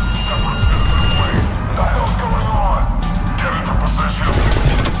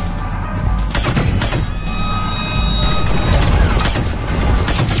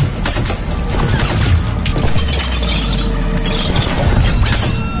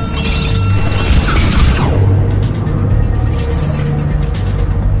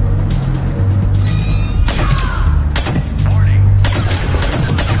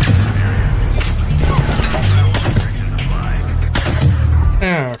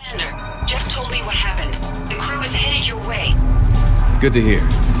 Good to hear.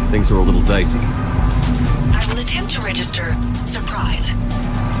 Things are a little dicey. I will attempt to register surprise.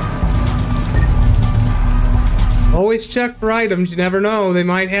 Always check for items. You never know. They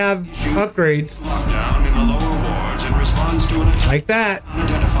might have upgrades. Lockdown in the lower wards in response to an attack. Like that.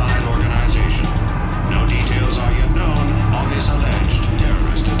 Unidentified organization. No details are yet known on this alleged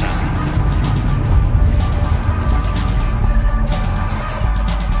terrorist attack.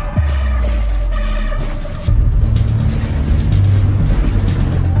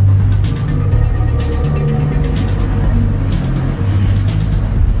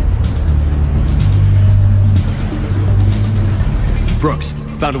 Brooks,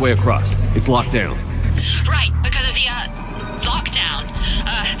 found a way across. It's locked down. Right, because of the, lockdown.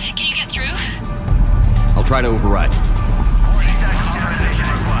 Can you get through? I'll try to override.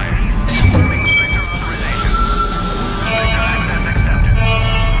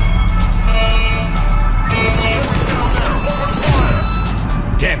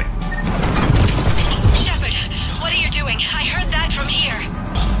 Damn it! Shepard, what are you doing? I heard that from here.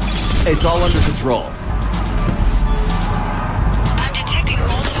 It's all under control. I'm detecting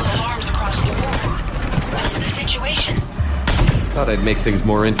multiple alarms across the wards. What's the situation? Thought I'd make things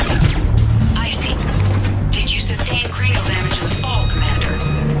more interesting. I see. Did you sustain cranial damage in the fall, Commander?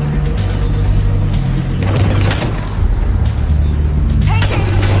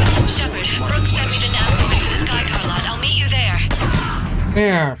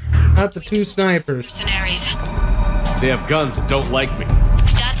 There. Got the 2 snipers. Mercenaries. They have guns and don't like me.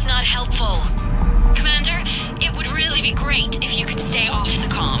 That's not helpful. Commander, it would really be great if you could stay off the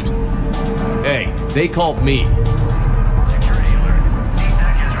comm. Hey, they called me. Security alert.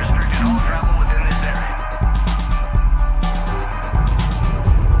 DTAC has restricted all travel within this area.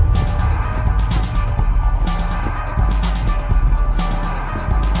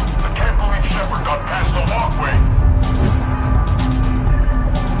 I can't believe Shepard got past the walkway.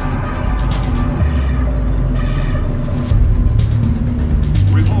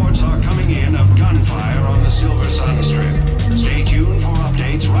 Reports are coming in of gunfire on the Silver Sun Strip. Stay tuned for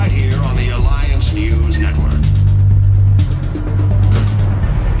updates right here on the Alliance News Network.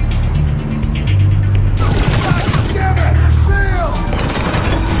 Damn it! Shield!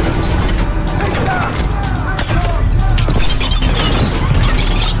 Take that!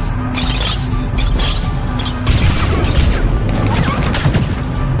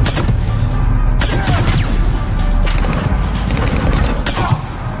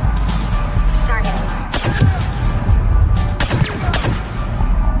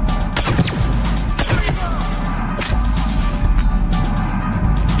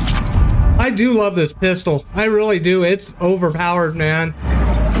 I do love this pistol. I really do. It's overpowered, man.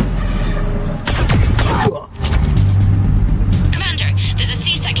 Commander, there's a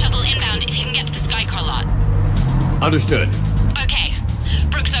C-Sec shuttle inbound if you can get to the Skycar lot. Understood. Okay.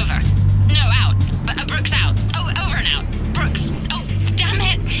 Brooks over. No, out. Brooks out. Oh, over and out. Brooks. Oh, damn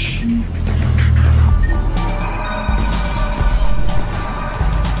it.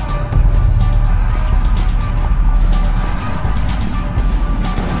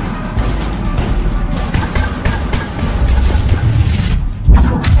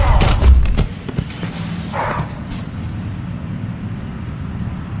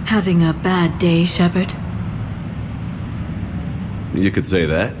 Having a bad day, Shepard? You could say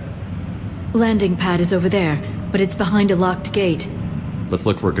that. Landing pad is over there, but it's behind a locked gate. Let's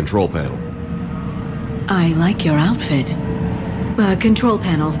look for a control panel. I like your outfit. Control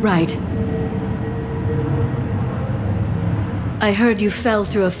panel, right. I heard you fell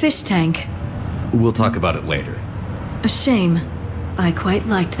through a fish tank. We'll talk about it later. A shame. I quite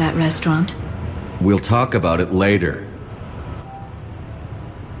liked that restaurant. We'll talk about it later.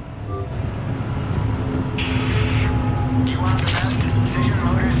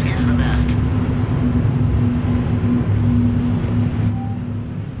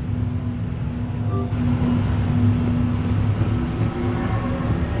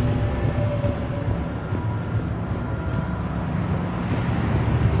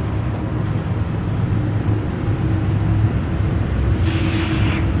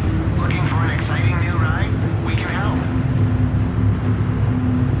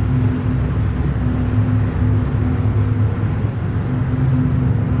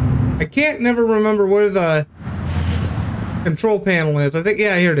 Can't never remember where the control panel is. I think,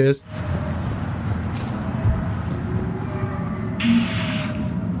 yeah, here it is.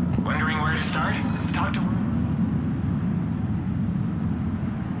 Wondering where to start? Talk to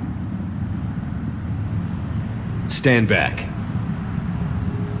Stand back.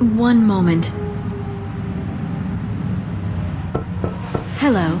 One moment.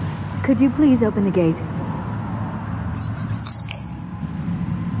 Hello. Could you please open the gate?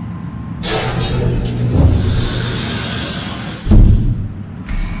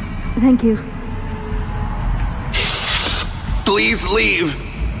 Thank you. Please leave.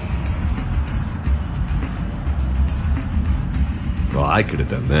 Well, I could have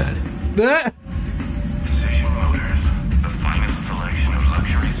done that. Precision Motors, the finest selection of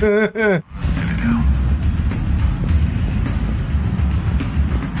luxuries.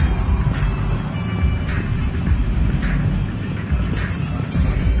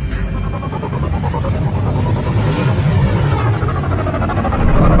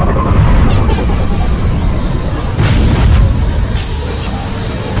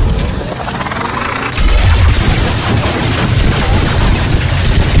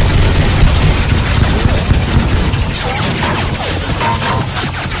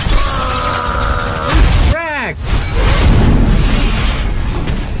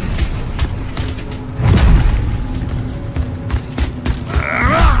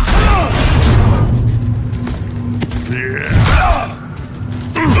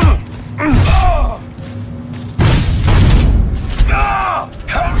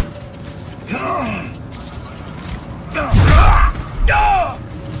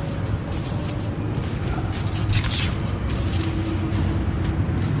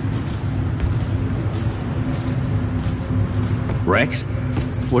 Rex?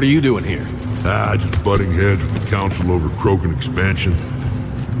 What are you doing here? I just butting heads with the Council over Krogan expansion.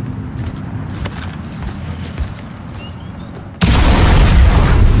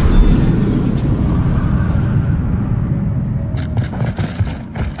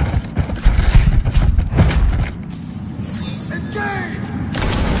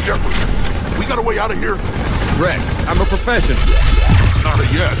 Shepard, we got a way out of here? Rex, I'm a professional. Not a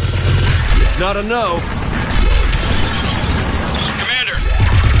yes. It's not a no. Commander!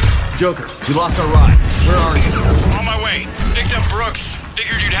 Joker, we lost our ride. Where are you? On my way. Picked up Brooks.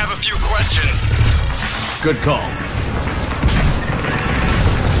 Figured you'd have a few questions. Good call.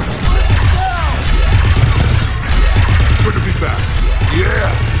 Good to be back.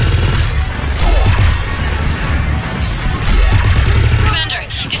 Yeah! Commander,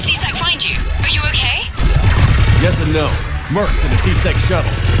 did CSEC find you? Are you okay? Yes and no. Merc's in a C-Sec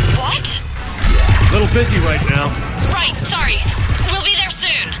shuttle. What? Little busy right now. Right, sorry. We'll be there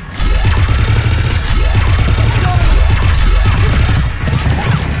soon.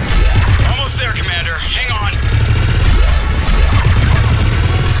 Almost there, Commander. Hang on.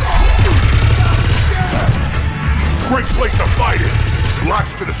 Great place to fight in.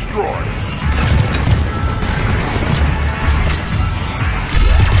 Lots to destroy.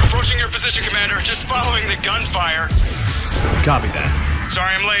 Approaching your position, Commander. Just following the gunfire. Copy that.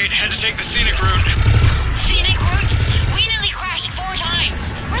 Sorry I'm late. Had to take the scenic route. Scenic route? We nearly crashed 4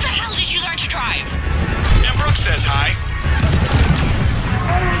 times. Where the hell did you learn to drive? And Brooks says hi.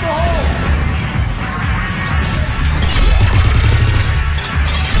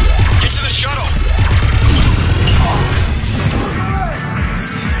 Get to the shuttle.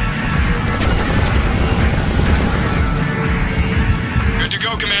 Good to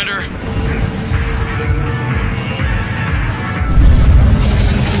go, Commander.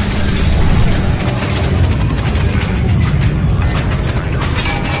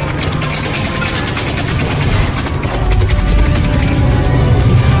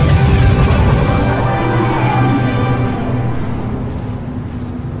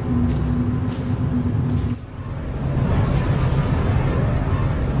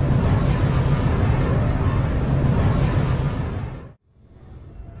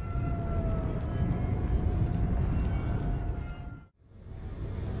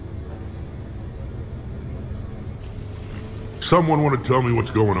 Someone want to tell me what's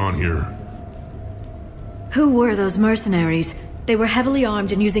going on here? Who were those mercenaries? They were heavily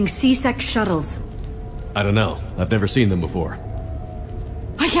armed and using C-Sec shuttles. I don't know. I've never seen them before.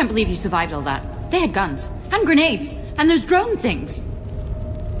 I can't believe you survived all that. They had guns, and grenades, and those drone things.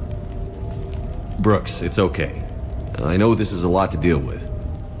 Brooks, it's okay. I know this is a lot to deal with.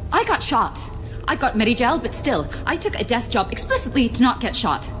 I got shot. I got Medigel, but still, I took a desk job explicitly to not get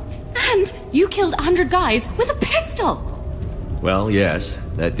shot. And you killed 100 guys with a pistol! Well, yes,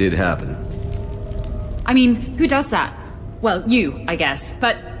 that did happen. I mean, who does that? Well, you, I guess.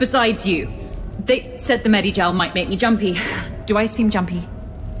 But besides you. They said the Medigel might make me jumpy. Do I seem jumpy?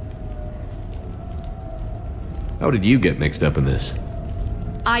 How did you get mixed up in this?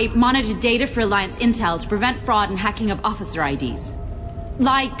 I monitored data for Alliance intel to prevent fraud and hacking of officer IDs.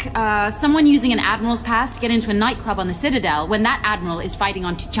 Like, someone using an Admiral's pass to get into a nightclub on the Citadel when that Admiral is fighting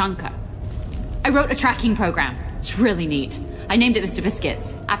on Tuchanka. I wrote a tracking program. It's really neat. I named it Mr.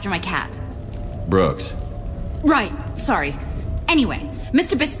 Biscuits, after my cat. Brooks. Right, sorry. Anyway,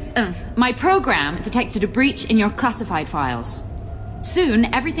 my program detected a breach in your classified files. Soon,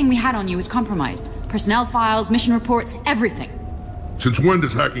 everything we had on you was compromised. Personnel files, mission reports, everything. Since when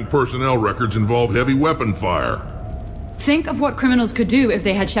does hacking personnel records involve heavy weapon fire? Think of what criminals could do if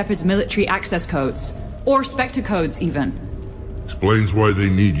they had Shepard's military access codes. Or Spectre codes, even. Explains why they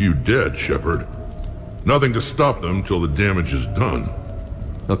need you dead, Shepard. Nothing to stop them till the damage is done.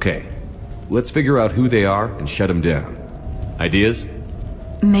 Okay. Let's figure out who they are and shut them down. Ideas?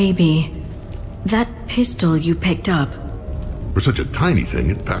 Maybe. That pistol you picked up. For such a tiny thing,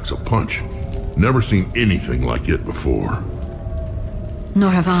 it packs a punch. Never seen anything like it before.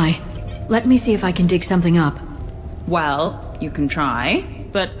 Nor have I. Let me see if I can dig something up. Well, you can try,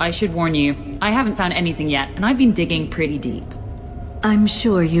 but I should warn you, I haven't found anything yet, and I've been digging pretty deep. I'm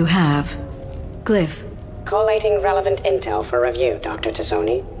sure you have. Glyph. Collating relevant intel for review, Dr.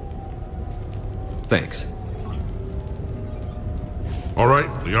 Tassoni. Thanks. All right,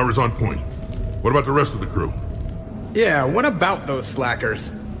 the hour's on point. What about the rest of the crew? Yeah, what about those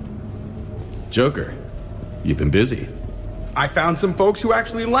slackers? Joker, you've been busy. I found some folks who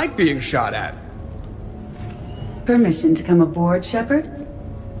actually like being shot at. Permission to come aboard, Shepard?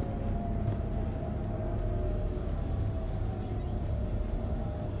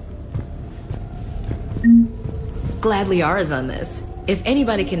 Glad Liara's on this. If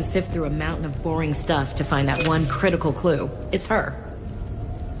anybody can sift through a mountain of boring stuff to find that one critical clue, it's her.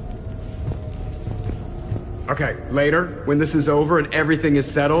 Okay, later, when this is over and everything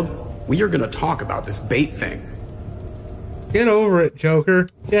is settled, we are gonna talk about this bait thing. Get over it, Joker.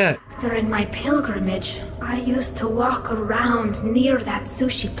 Get. During my pilgrimage, I used to walk around near that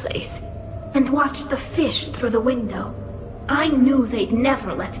sushi place and watch the fish through the window. I knew they'd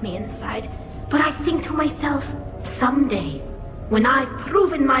never let me inside, but I think to myself, someday, when I've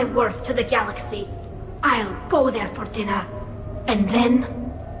proven my worth to the galaxy, I'll go there for dinner. And then,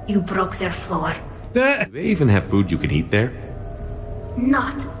 you broke their floor. Do they even have food you can eat there?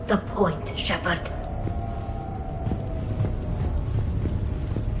 Not the point, Shepard.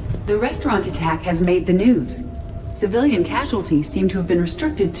 The restaurant attack has made the news. Civilian casualties seem to have been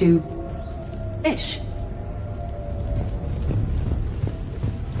restricted to fish.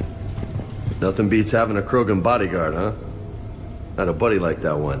 Nothing beats having a Krogan bodyguard, huh? I had a buddy like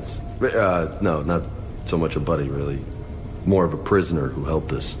that once. No, not so much a buddy, really. More of a prisoner who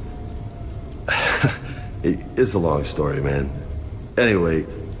helped us. It's a long story, man. Anyway,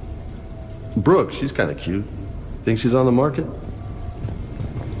 Brooke, she's kind of cute. Think she's on the market?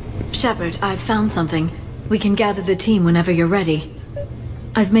 Shepard, I've found something. We can gather the team whenever you're ready.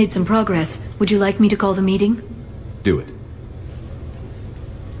 I've made some progress. Would you like me to call the meeting? Do it.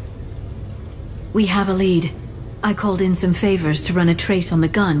 We have a lead. I called in some favors to run a trace on the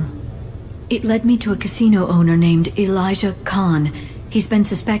gun. It led me to a casino owner named Elijah Khan. He's been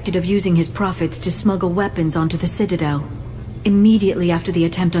suspected of using his profits to smuggle weapons onto the Citadel. Immediately after the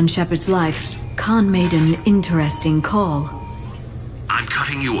attempt on Shepard's life, Khan made an interesting call. I'm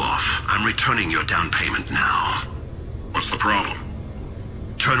cutting you off. I'm returning your down payment now. What's the problem?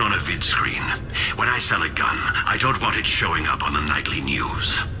 Turn on a vid screen. When I sell a gun, I don't want it showing up on the nightly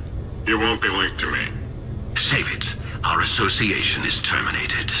news. You won't be linked to me. Save it. Our association is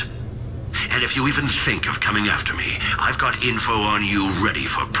terminated. And if you even think of coming after me, I've got info on you ready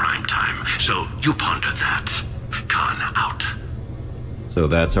for prime time. So you ponder that. Khan out. So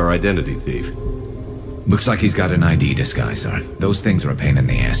that's our identity thief. Looks like he's got an ID disguiser. Those things are a pain in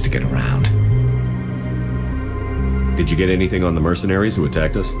the ass to get around. Did you get anything on the mercenaries who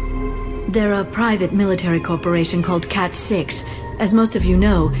attacked us? They're a private military corporation called Cat-6. As most of you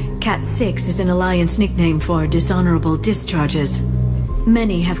know, Cat-6 is an Alliance nickname for dishonorable discharges.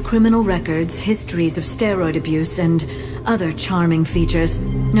 Many have criminal records, histories of steroid abuse, and other charming features.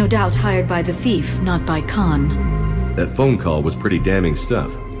 No doubt hired by the thief, not by Khan. That phone call was pretty damning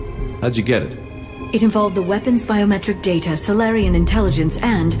stuff. How'd you get it? It involved the weapons biometric data, Solarian intelligence,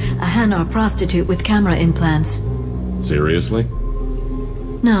 and a Hanar prostitute with camera implants. Seriously?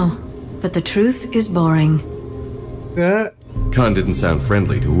 No, but the truth is boring. Khan didn't sound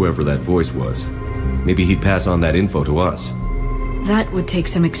friendly to whoever that voice was. Maybe he'd pass on that info to us. That would take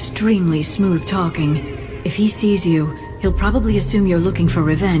some extremely smooth talking. If he sees you, he'll probably assume you're looking for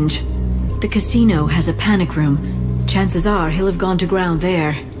revenge. The casino has a panic room. Chances are he'll have gone to ground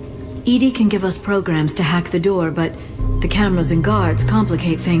there. EDI can give us programs to hack the door, but the cameras and guards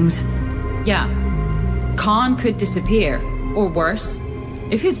complicate things. Yeah. Khan could disappear, or worse.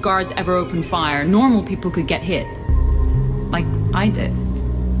 If his guards ever open fire, normal people could get hit. Like I did.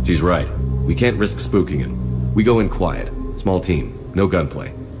 She's right. We can't risk spooking him. We go in quiet. Small team. No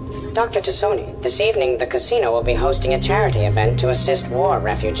gunplay. Dr. Tassoni, this evening the casino will be hosting a charity event to assist war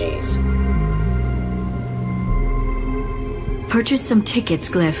refugees. Purchase some tickets,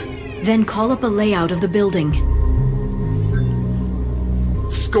 Glyph. Then call up a layout of the building.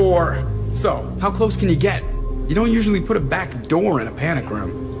 Score! So, how close can you get? You don't usually put a back door in a panic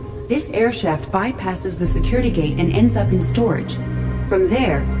room. This air shaft bypasses the security gate and ends up in storage. From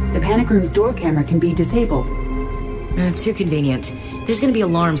there, the panic room's door camera can be disabled. Too convenient. There's gonna be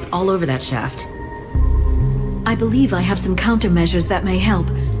alarms all over that shaft. I believe I have some countermeasures that may help.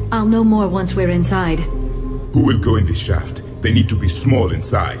 I'll know more once we're inside. Who will go in this shaft? They need to be small in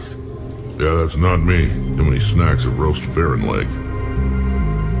size. Yeah, that's not me. Too many snacks of roast Farron leg.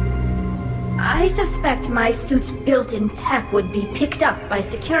 I suspect my suit's built-in tech would be picked up by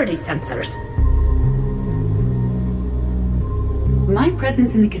security sensors. My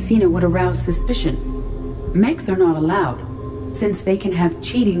presence in the casino would arouse suspicion. Mechs are not allowed, since they can have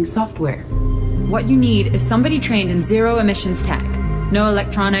cheating software. What you need is somebody trained in zero emissions tech. No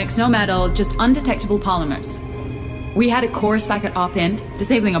electronics, no metal, just undetectable polymers. We had a course back at Op-Int,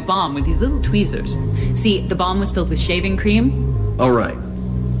 disabling a bomb with these little tweezers. See, the bomb was filled with shaving cream. All right.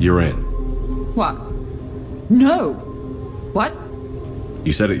 You're in. What? No! What?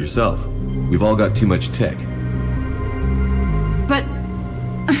 You said it yourself. We've all got too much tech. But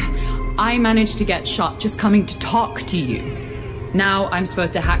I managed to get shot just coming to talk to you. Now I'm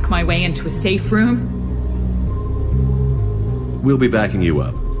supposed to hack my way into a safe room? We'll be backing you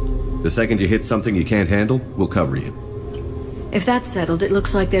up. The second you hit something you can't handle, we'll cover you. If that's settled, it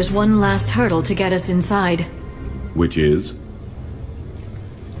looks like there's one last hurdle to get us inside. Which is?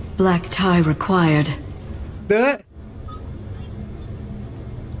 Black tie required.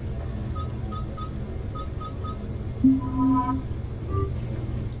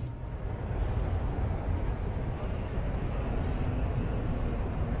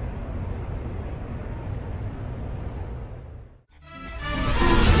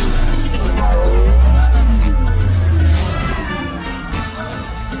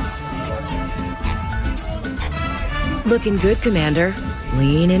 Looking good, Commander.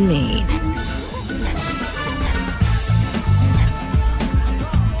 Lean and mean.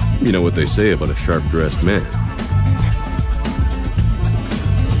 You know what they say about a sharp-dressed man.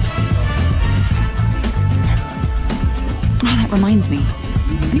 Oh, that reminds me.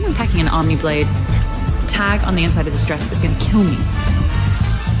 Anyone packing an Omni Blade? The tag on the inside of this dress is gonna kill me.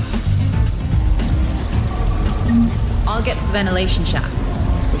 I'll get to the ventilation shaft.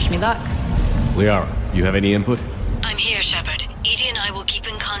 Wish me luck. Liara, you have any input? I'm here, Shepard. Edie and I will keep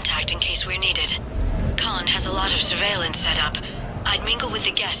in contact in case we're needed. Khan has a lot of surveillance set up. I'd mingle with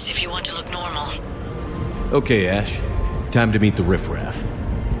the guests if you want to look normal. Okay, Ash. Time to meet the riffraff.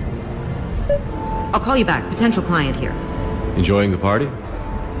 I'll call you back. Potential client here. Enjoying the party?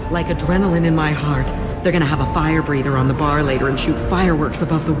 Like adrenaline in my heart. They're gonna have a fire breather on the bar later and shoot fireworks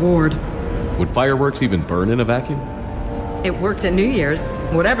above the ward. Would fireworks even burn in a vacuum? It worked at New Year's.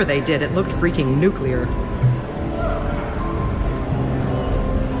 Whatever they did, it looked freaking nuclear.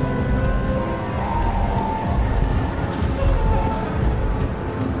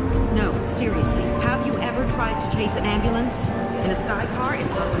 No, seriously. Have you ever tried to chase an ambulance? In a sky car,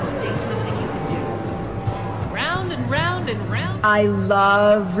 it's about the most dangerous thing you can do. Round and round and round. I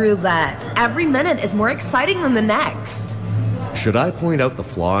love roulette. Every minute is more exciting than the next. Should I point out the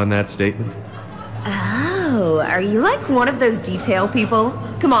flaw in that statement? Oh, are you like one of those detail people?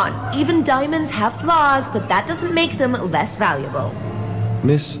 Come on, even diamonds have flaws, but that doesn't make them less valuable.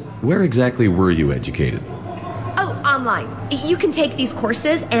 Miss, where exactly were you educated? Oh, online. You can take these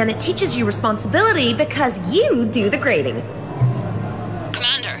courses, and it teaches you responsibility because you do the grading.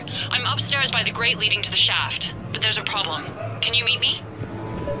 Commander, I'm upstairs by the grate leading to the shaft, but there's a problem. Can you meet me?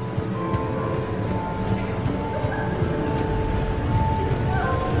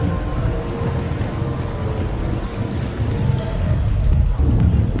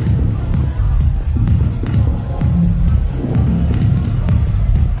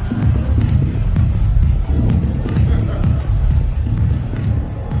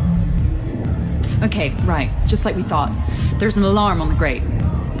 Okay, right. Just like we thought. There's an alarm on the grate.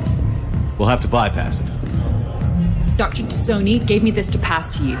 We'll have to bypass it. Dr. T'Soni gave me this to pass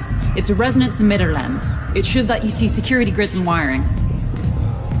to you. It's a resonance emitter lens. It should let you see security grids and wiring.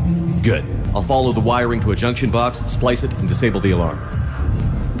 Good. I'll follow the wiring to a junction box, splice it, and disable the alarm.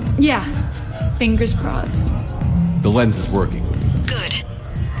 Yeah. Fingers crossed. The lens is working. Good.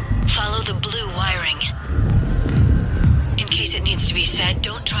 Follow the blue wiring. In case it needs to be said,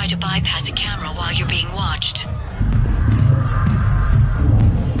 don't try to bypass a camera while you're being watched.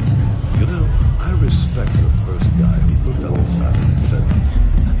 You know, I respect the first guy who looked outside and said...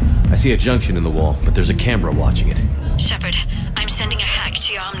 I see a junction in the wall, but there's a camera watching it. Shepard, I'm sending a hack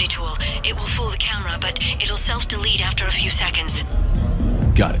to your Omni tool. It will fool the camera, but it'll self-delete after a few seconds.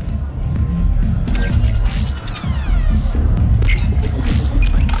 Got it.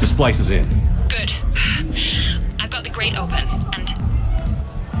 The splice is in. Good. I've got the grate open, and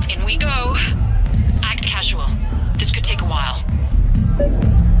in we go. Act casual. This could take a while.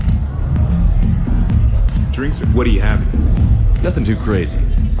 Drinks? What do you have? Nothing too crazy.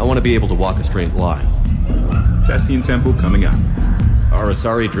 I want to be able to walk a straight line. Cassian Temple coming up. Are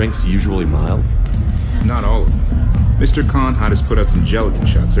Asari drinks usually mild? Not all of them. Mr. Khan had us put out some gelatin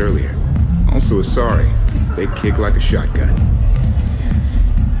shots earlier. Also Asari. They kick like a shotgun.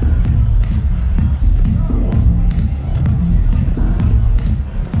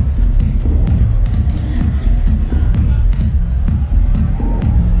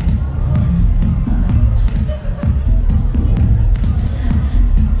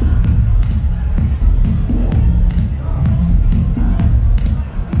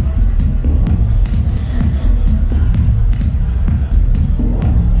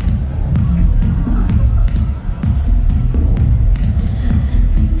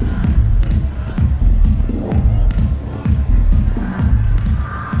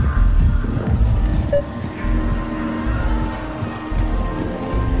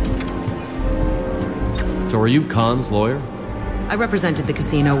 So are you Khan's lawyer? I represented the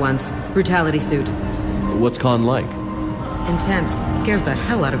casino once. Brutality suit. What's Khan like? Intense. Scares the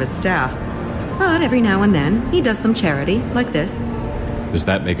hell out of his staff. But every now and then, he does some charity, like this. Does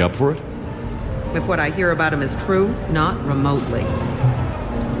that make up for it? If what I hear about him is true, not remotely.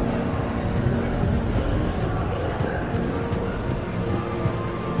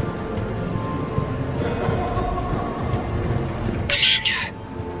 Commander.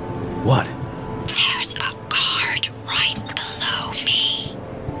 What? There's a guard right below me.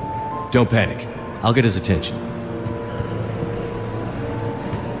 Don't panic. I'll get his attention.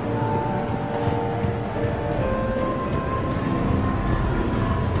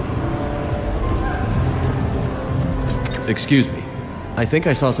 Excuse me. I think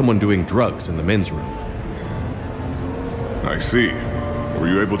I saw someone doing drugs in the men's room. I see. Were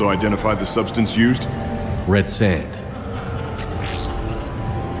you able to identify the substance used? Red sand.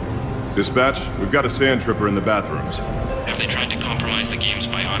 Dispatch, we've got a sand tripper in the bathrooms. Have they tried to compromise the games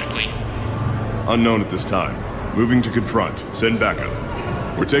biotically? Unknown at this time. Moving to confront. Send backup.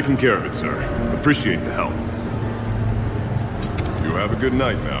 We're taking care of it, sir. Appreciate the help. You have a good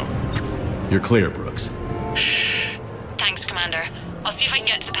night now. You're clear, Brooks. Thanks, Commander. I'll see if I can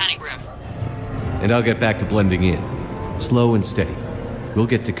get to the panic room. And I'll get back to blending in. Slow and steady. We'll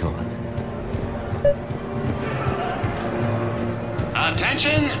get to Khan.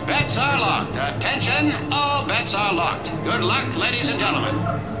 Attention, bets are locked. Attention, all bets are locked. Good luck, ladies and gentlemen.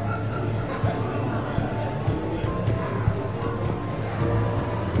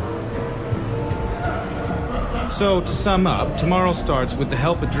 So, to sum up, tomorrow starts with the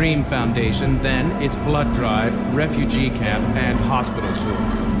Help a Dream Foundation, then it's blood drive, refugee camp, and hospital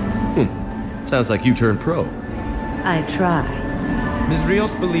tour. Sounds like you turned pro. I try. Ms.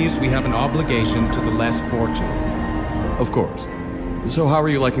 Rios believes we have an obligation to the less fortunate. Of course. So how are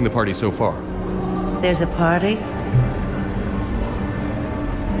you liking the party so far? There's a party?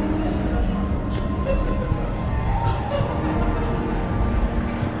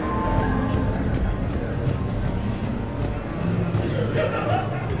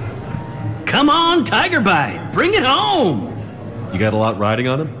 Come on, Tiger Bite! Bring it home! You got a lot riding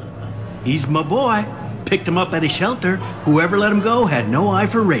on him? He's my boy. Picked him up at his shelter. Whoever let him go had no eye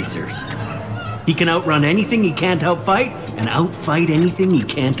for racers. He can outrun anything he can't outfight, and outfight anything he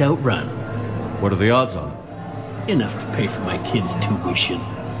can't outrun. What are the odds on it? Enough to pay for my kids' tuition.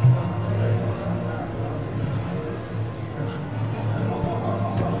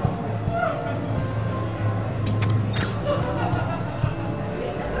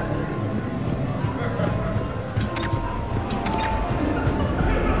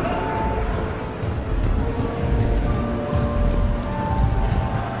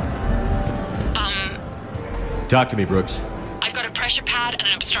 Talk to me, Brooks. I've got a pressure pad and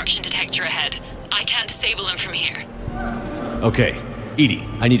an obstruction detector ahead. I can't disable them from here. Okay. Edie,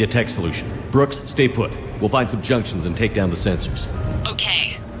 I need a tech solution. Brooks, stay put. We'll find some junctions and take down the sensors.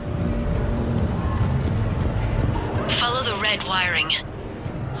 Okay. Follow the red wiring.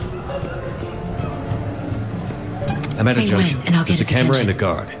 I'm at a Say junction. when, and I'll get There's a his camera attention. and a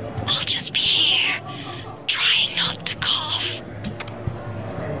guard. I'll just be here. Try not to cough.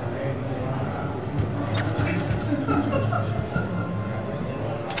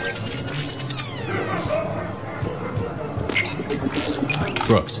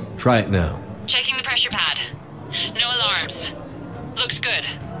 Brooks, try it now. Checking the pressure pad. No alarms. Looks good.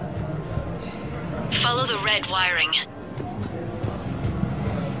 Follow the red wiring.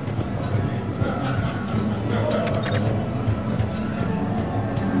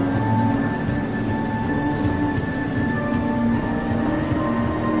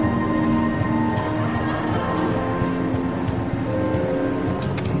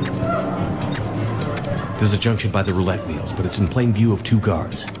 There's a junction by the roulette wheels, but it's in plain view of two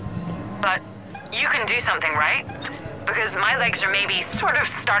guards. But you can do something, right? Because my legs are maybe sort of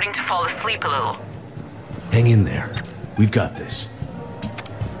starting to fall asleep a little. Hang in there. We've got this.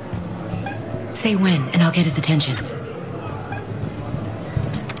 Say when, and I'll get his attention.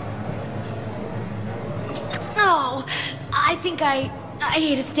 Oh, I think I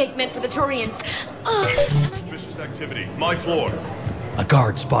ate a steak meant for the Torians. Suspicious activity. My floor. A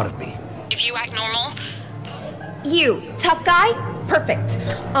guard spotted me. If you act normal, You, tough guy? Perfect.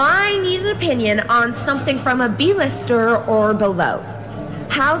 I need an opinion on something from a B-lister or below.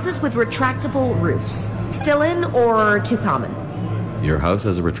 Houses with retractable roofs. Still in or too common? Your house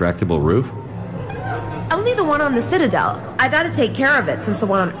has a retractable roof? Only the one on the Citadel. I gotta take care of it since the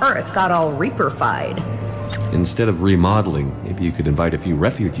one on Earth got all Reaper-fied. Instead of remodeling, maybe you could invite a few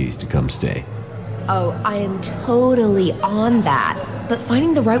refugees to come stay. Oh, I am totally on that. But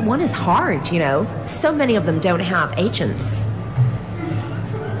finding the right one is hard, you know? So many of them don't have agents.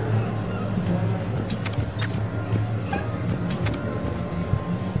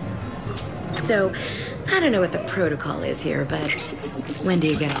 So, I don't know what the protocol is here, but when do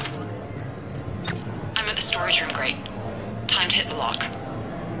you go? I'm at the storage room, Great. Time to hit the lock.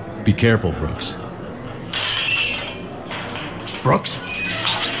 Be careful, Brooks. Brooks?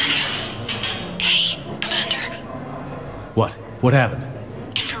 Oh, Chandler. Hey, Commander. What? What happened?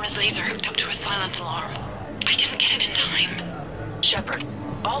 Infrared laser hooked up to a silent alarm. I didn't get it in time. Shepard,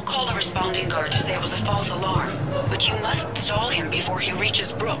 I'll call the responding guard to say it was a false alarm, but you must stall him before he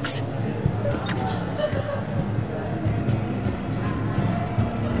reaches Brooks.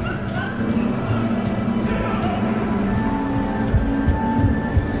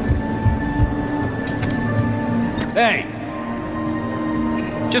 Hey!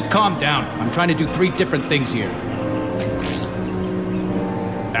 Just calm down. I'm trying to do 3 different things here.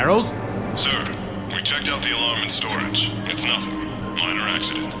 Barrows? Sir, we checked out the alarm in storage. It's nothing. Minor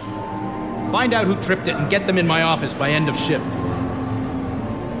accident. Find out who tripped it and get them in my office by end of shift.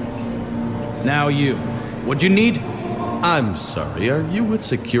 Now you. What'd you need? I'm sorry, are you with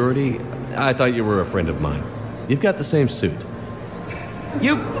security? I thought you were a friend of mine. You've got the same suit.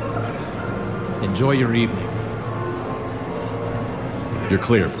 You... Enjoy your evening. You're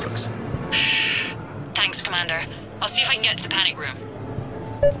clear, Brooks. Thanks, Commander. I'll see if I can get to the panic room.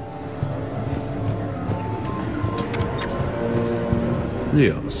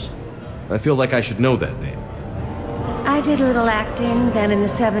 Rios. I feel like I should know that name. I did a little acting, then in the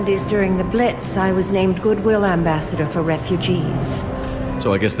 70s during the Blitz, I was named Goodwill Ambassador for Refugees.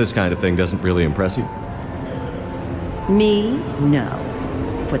 So I guess this kind of thing doesn't really impress you? Me? No.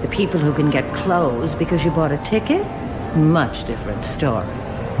 For the people who can get clothes because you bought a ticket? Much different story.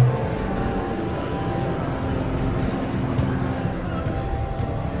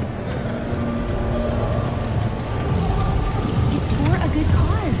 It's for a good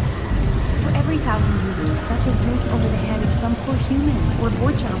cause. For every 1,000 you lose, that's a roof over the head of some poor human, or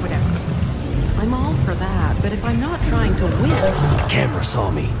butcher, or whatever. I'm all for that, but if I'm not trying to win... Camera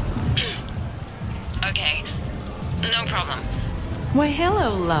saw me. Okay. No problem. Why,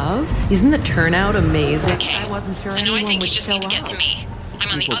 hello, love. Isn't the turnout amazing? Okay. I wasn't sure So now I anyone think would you just show need to get up. to me.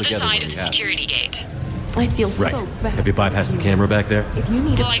 I'm on the Pull other together side what of the we have. security gate. I feel Right. so bad. Have you bypassed the camera back there? If you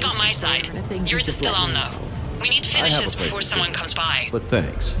need Well, I got my side. Yours is still on, though. We need to finish have this a place before to someone sleep. comes by. But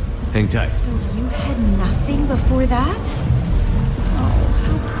thanks. Hang tight. So you had nothing before that?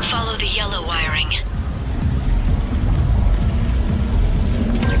 Follow the yellow wiring.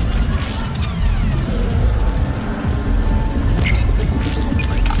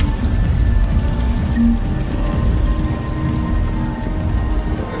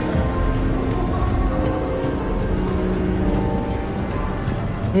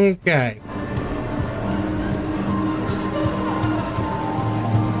 Okay.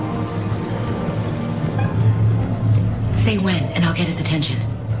 Say when, and I'll get his attention.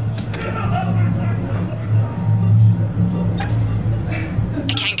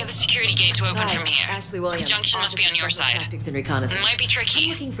 I can't get the security gate to open from here. Ashley Williams. The junction must be on your side. Tactics and reconnaissance. It might be tricky.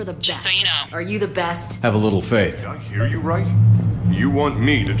 I'm looking for the best. Just so you know. Are you the best? Have a little faith. Did I hear you right? You want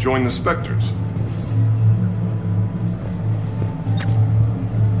me to join the Spectres?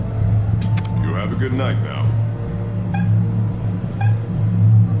 You have a good night now.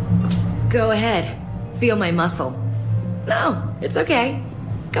 Go ahead. Feel my muscle. No, it's okay.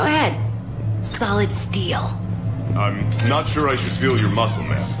 Go ahead. Solid steel. I'm not sure I should feel your muscle,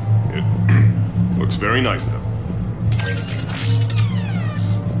 man. It looks very nice, though.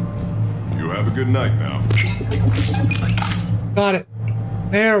 You have a good night now. Got it.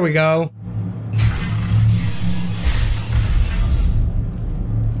 There we go.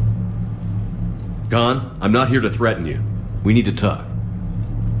 Khan, I'm not here to threaten you. We need to talk.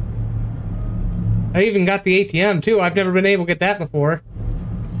 I even got the ATM too. I've never been able to get that before.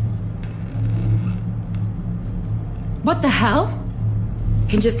 What the hell?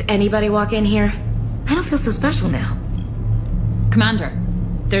 Can just anybody walk in here? I don't feel so special now. Commander,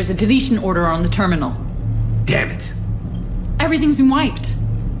 there's a deletion order on the terminal. Damn it. Everything's been wiped.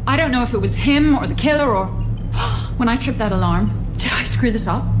 I don't know if it was him or the killer or... When I tripped that alarm, did I screw this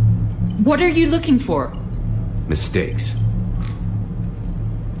up? What are you looking for? Mistakes.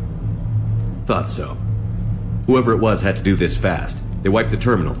 Thought so. Whoever it was had to do this fast. They wiped the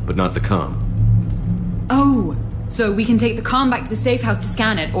terminal, but not the comm. Oh, so we can take the comm back to the safe house to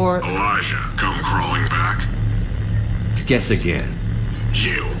scan it, or... Elijah, come crawling back. Guess again.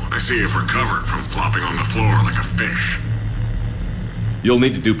 You. I see you've recovered from flopping on the floor like a fish. You'll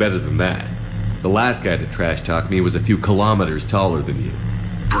need to do better than that. The last guy that trash-talked me was a few kilometers taller than you.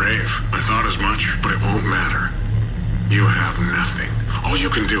 Brave. I thought as much, but it won't matter. You have nothing. All you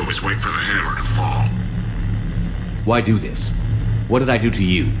can do is wait for the hammer to fall. Why do this? What did I do to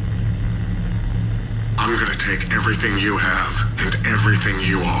you? I'm gonna take everything you have and everything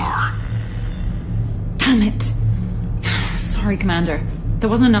you are. Damn it. Sorry, Commander. There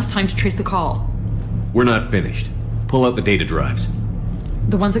wasn't enough time to trace the call. We're not finished. Pull out the data drives.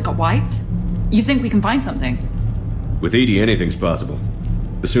 The ones that got wiped? You think we can find something? With Edie, anything's possible.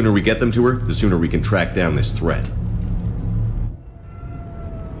 The sooner we get them to her, the sooner we can track down this threat.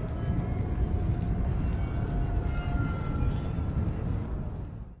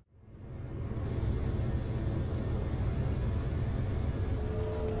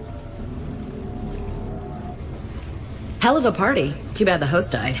 Hell of a party. Too bad the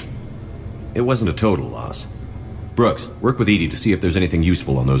host died. It wasn't a total loss. Brooks, work with Edie to see if there's anything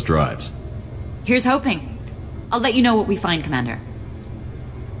useful on those drives. Here's hoping. I'll let you know what we find, Commander.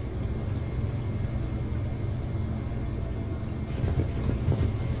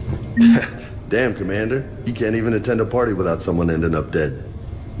 Damn, Commander. You can't even attend a party without someone ending up dead.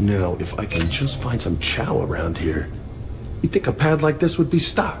 Now, if I can just find some chow around here, you'd think a pad like this would be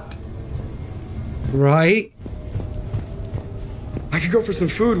stocked. Right? I could go for some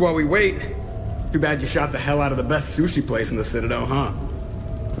food while we wait. Too bad you shot the hell out of the best sushi place in the Citadel, huh?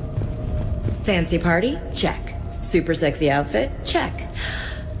 Fancy party? Check. Super sexy outfit? Check.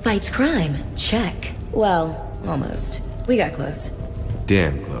 Fights crime? Check. Well, almost. We got close.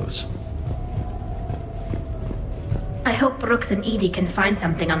 Damn close. I hope Brooks and Edie can find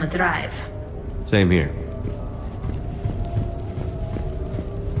something on the drive. Same here.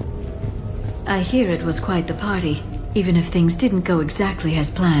 I hear it was quite the party, even if things didn't go exactly as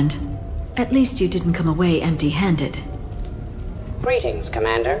planned. At least you didn't come away empty-handed. Greetings,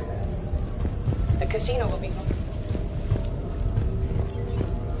 Commander. The casino will be...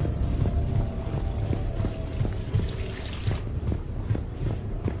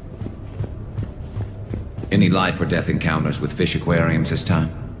 Any life or death encounters with fish aquariums this time?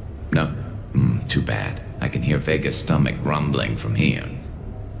 No? Too bad. I can hear Vega's stomach rumbling from here.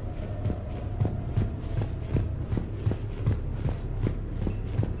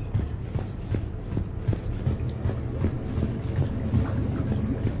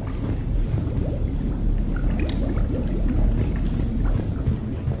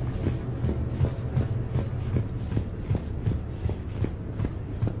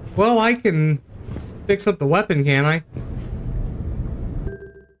 Well, I can fix up the weapon, can I?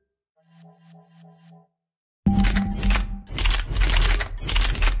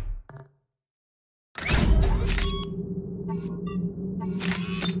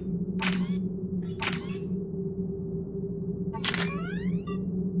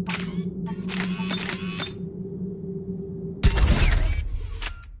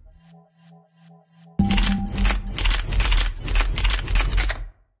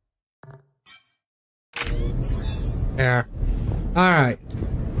 There. Alright.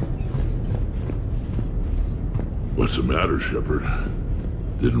 What's the matter, Shepard?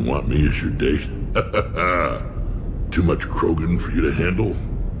 Didn't want me as your date? Too much Krogan for you to handle?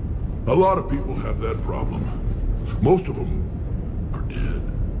 A lot of people have that problem. Most of them are dead.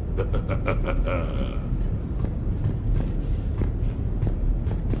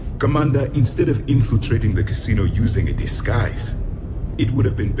 Commander, instead of infiltrating the casino using a disguise, it would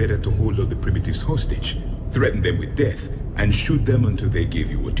have been better to hold all the primitives hostage, threaten them with death, and shoot them until they gave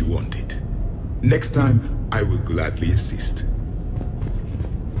you what you wanted. Next time, I will gladly assist.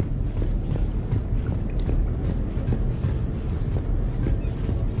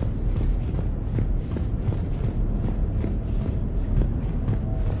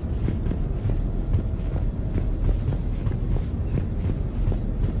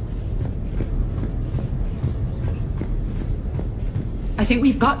 I think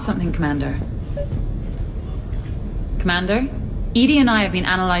we've got something, Commander. Commander, Edie and I have been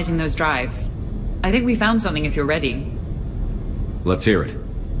analyzing those drives. I think we found something if you're ready. Let's hear it.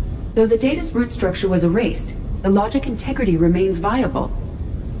 Though the data's root structure was erased, the logic integrity remains viable.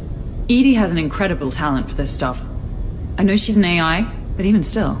 Edie has an incredible talent for this stuff. I know she's an AI, but even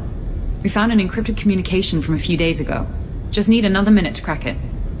still. We found an encrypted communication from a few days ago. Just need another minute to crack it.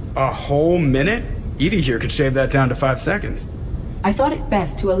 A whole minute? Edie here could shave that down to 5 seconds. I thought it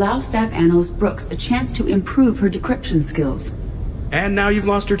best to allow Staff Analyst Brooks a chance to improve her decryption skills. And now you've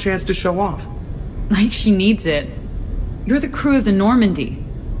lost her chance to show off. Like she needs it. You're the crew of the Normandy.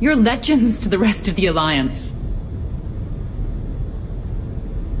 You're legends to the rest of the Alliance.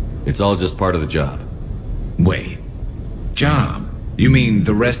 It's all just part of the job. Wait. Job? You mean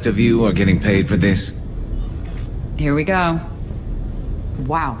the rest of you are getting paid for this? Here we go.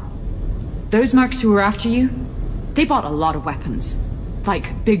 Wow. Those mercs who were after you, they bought a lot of weapons.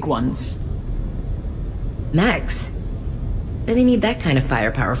 Like, big ones. Max? What do they need that kind of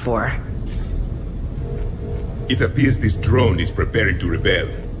firepower for? It appears this drone is preparing to rebel.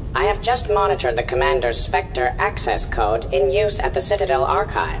 I have just monitored the Commander's Spectre access code in use at the Citadel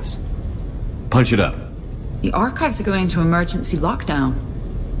archives. Punch it up. The archives are going into emergency lockdown.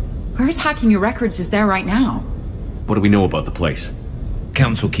 Whoever's hacking your records is there right now. What do we know about the place?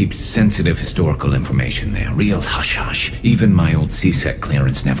 Council keeps sensitive historical information there. Real hush-hush. Even my old CSEC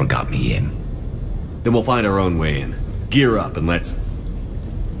clearance never got me in. Then we'll find our own way in. Gear up and let's...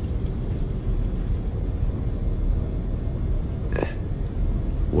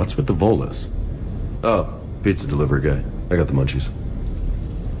 What's with the Volas? Oh, pizza delivery guy. I got the munchies.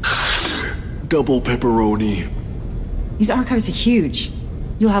 Double pepperoni. These archives are huge.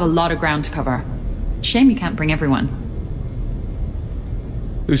 You'll have a lot of ground to cover. Shame you can't bring everyone.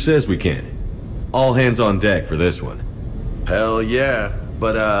 Who says we can't? All hands on deck for this one. Hell yeah.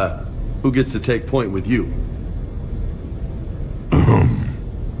 But, who gets to take point with you?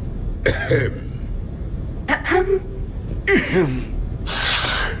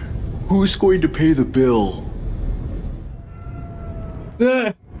 Who's going to pay the bill?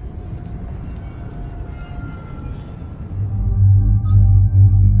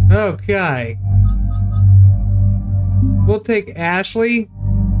 Okay. We'll take Ashley.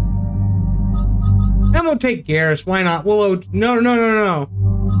 And we'll take Garrus. Why not? No.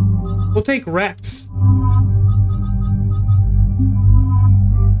 We'll take Rex.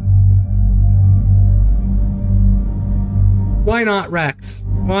 Why not Rex?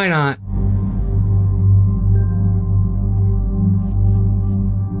 Why not?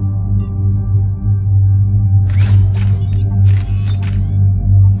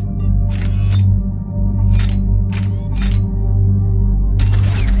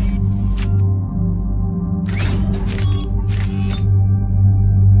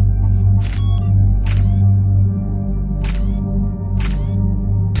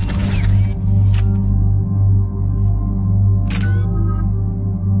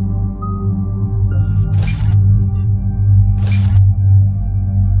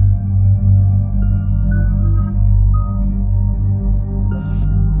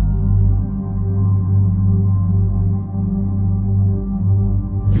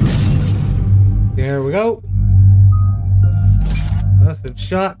 There we go. Busted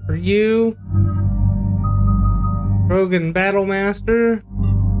shot for you. Krogan Battlemaster.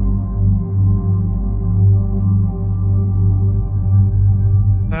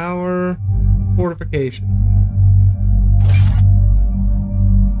 Power fortification.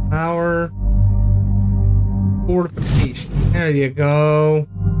 Power fortification. There you go.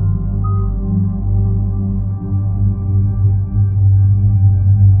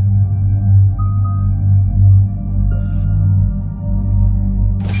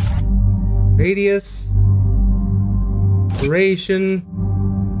 Radius, duration,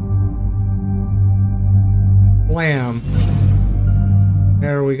 blam.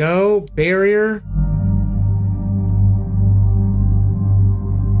 There we go. Barrier.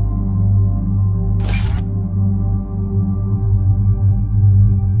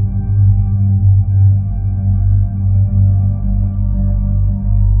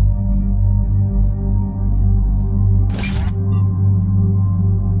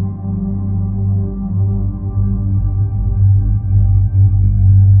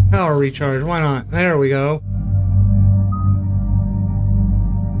 Power recharge, why not? There we go.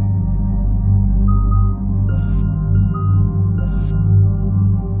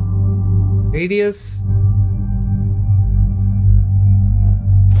 Radius.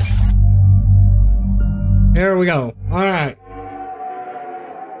 There we go. Alright.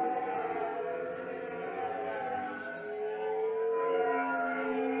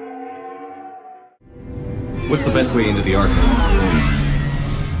 What's the best way into the archives?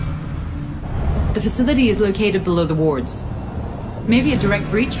 The facility is located below the wards. Maybe a direct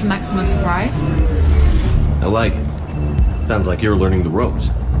breach for maximum surprise? I like it. Sounds like you're learning the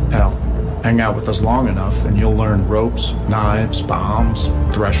ropes. Hell, hang out with us long enough and you'll learn ropes, knives, bombs,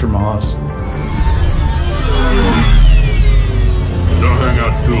 thresher maws. Don't hang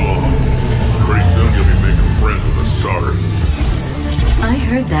out too long. Pretty soon you'll be making friends with a starter. I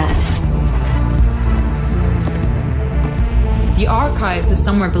heard that. The archives are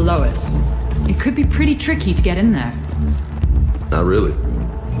somewhere below us. It could be pretty tricky to get in there. Not really.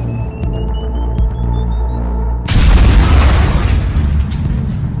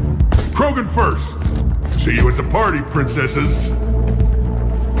 Krogan first. See you at the party, princesses.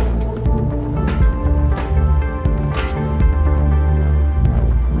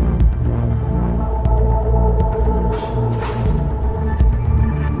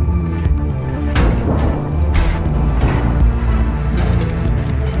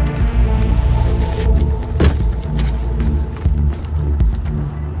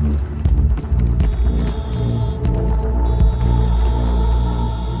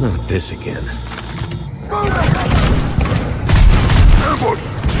 this again. Ambush!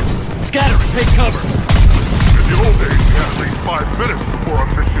 Scatter! Take cover! In the old days, we had at least 5 minutes before our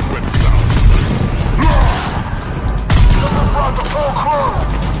mission went south. Someone brought the full crew!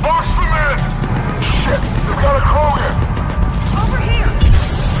 Box them in! Shit! We've got a Krogan! Over here!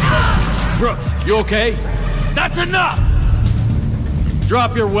 Brooks, you okay? That's enough!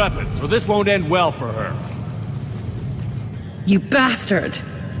 Drop your weapons, or this won't end well for her. You bastard!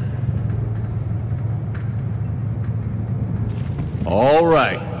 All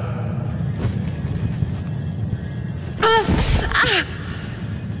right.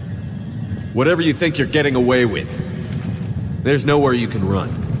 Whatever you think you're getting away with, there's nowhere you can run,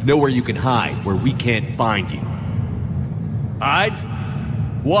 nowhere you can hide where we can't find you. Hide?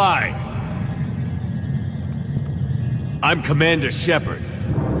 Why? I'm Commander Shepard.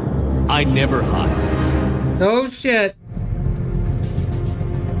 I never hide. Oh shit.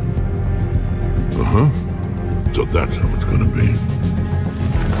 Uh-huh. So that's how it's gonna be.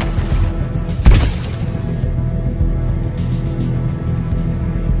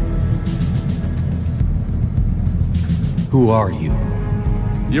 Who are you?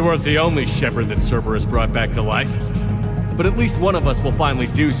 You weren't the only Shepard that Cerberus brought back to life. But at least one of us will finally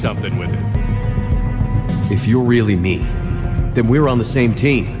do something with it. If you're really me, then we're on the same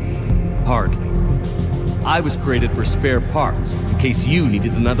team. Hardly. I was created for spare parts, in case you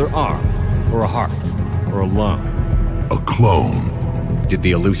needed another arm, or a heart, or a lung. A clone. Did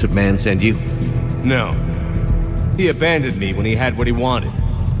the elusive man send you? No. He abandoned me when he had what he wanted.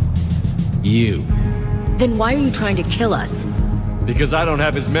 You. Then why are you trying to kill us? Because I don't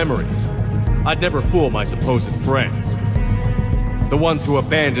have his memories. I'd never fool my supposed friends. The ones who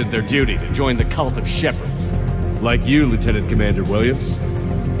abandoned their duty to join the cult of Shepard. Like you, Lieutenant Commander Williams.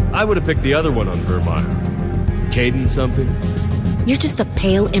 I would have picked the other one on Vermeer. Caden something? You're just a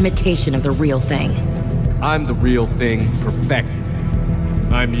pale imitation of the real thing. I'm the real thing perfected.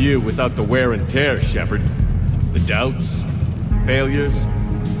 I'm you without the wear and tear, Shepard. The doubts, failures.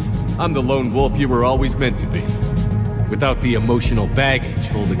 I'm the lone wolf you were always meant to be. Without the emotional baggage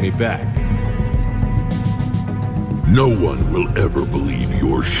holding me back. No one will ever believe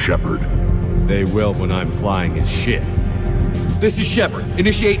you're Shepard. They will when I'm flying his ship. This is Shepard.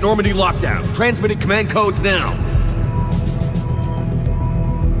 Initiate Normandy lockdown. Transmitting command codes now.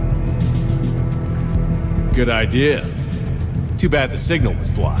 Good idea. Too bad the signal was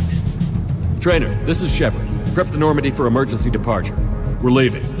blocked. Trainer, this is Shepard. Prep the Normandy for emergency departure. We're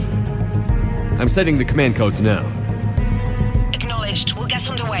leaving. I'm setting the command codes now. Acknowledged. We'll get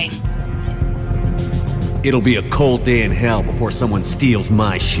underway. It'll be a cold day in hell before someone steals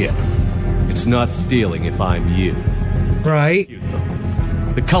my ship. It's not stealing if I'm you. Right.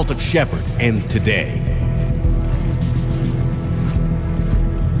 The cult of Shepard ends today.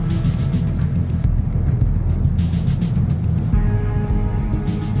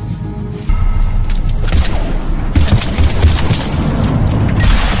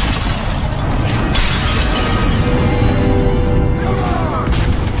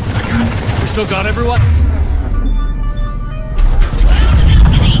 We still got everyone?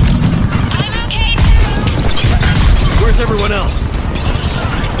 Where's everyone else?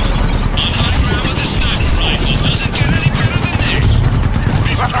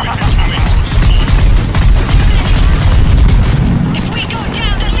 If we go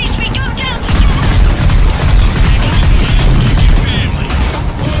down, at least we go down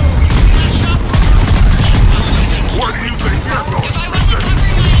Where do you think you're going? If I wasn't covering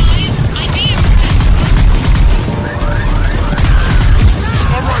my eyes, I'd be impressed.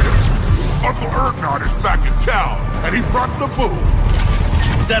 All right, Uncle Erdnot is back in town, and he brought the food.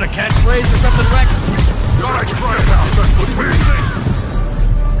 Is that a catchphrase or something, Rex? Thought I'd try it out. What do you think?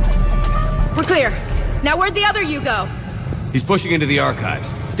 We're clear. Now where'd the other you go? He's pushing into the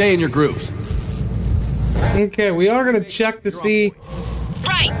archives. Stay in your groups. Okay, we are gonna check to see.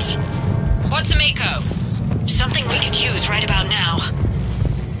 Right. What's a Mako? Something we could use right about now.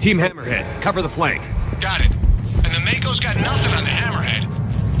 Team Hammerhead, cover the flank. Got it. And the Mako's got nothing on the Hammerhead.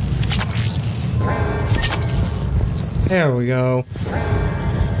 There we go.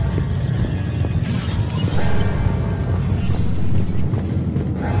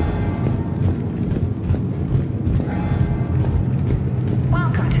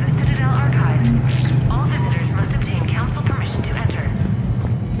 Welcome to the Citadel Archives. All visitors must obtain council permission to enter.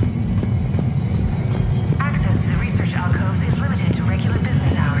 Access to the research alcoves is limited to regular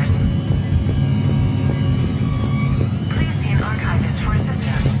business hours. Please see an archivist for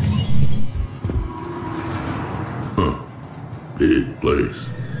assistance. Big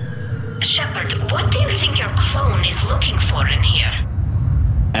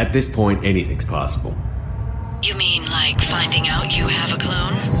At this point, anything's possible. You mean like finding out you have a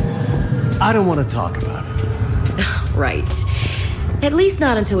clone? I don't want to talk about it. Right. At least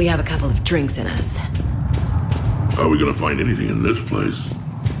not until we have a couple of drinks in us. Are we gonna find anything in this place?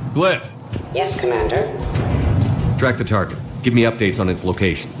 Glyph! Yes, Commander? Track the target. Give me updates on its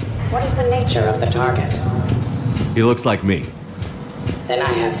location. What is the nature of the target? He looks like me. Then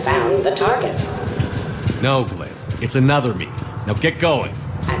I have found the target. No, Glyph. It's another me. Now get going.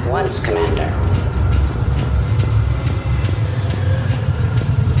 At once, Commander.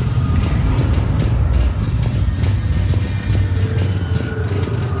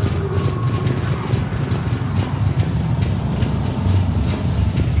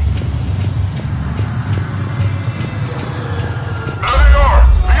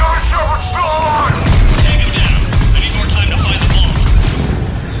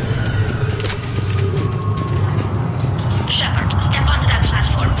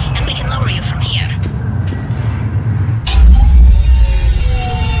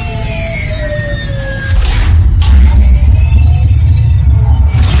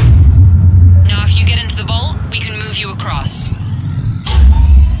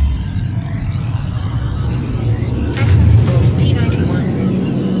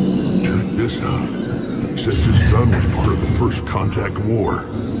 Contact War,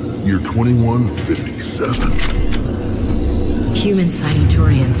 year 2157. Humans fighting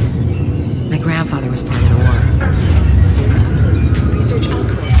Turians. My grandfather was part of the war. Research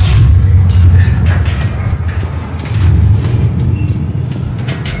output.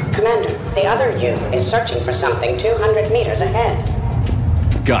 Commander, the other you is searching for something 200 meters ahead.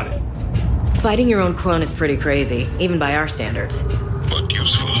 Got it. Fighting your own clone is pretty crazy, even by our standards. But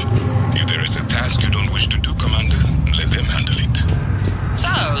useful. If there is a task you don't wish to do, Commander, let them handle it. So,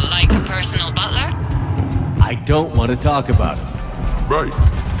 like a personal butler? I don't want to talk about it. Right.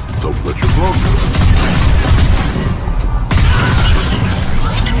 Don't let your clone do it.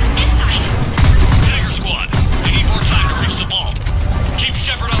 This side. Dagger Squad, we need more time to reach the vault. Keep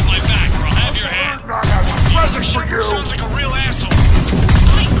Shepard off my back or I'll have your head. Shepard sounds like a real asshole.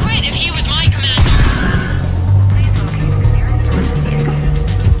 I'd quit if he was my commander.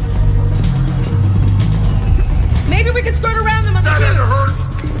 Maybe we can skirt around them on the tube.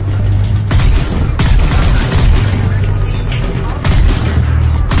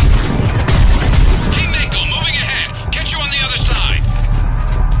 Team Mako moving ahead. Catch you on the other side.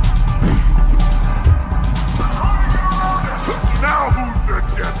 Now who's the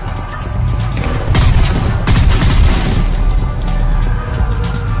devil?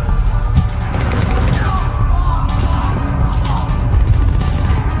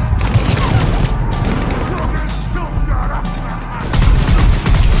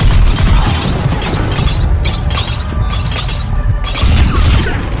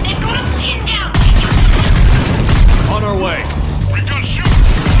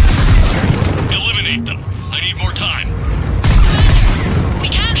 Eliminate them. I need more time. We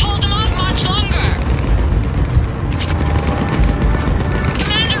can't hold them off much longer.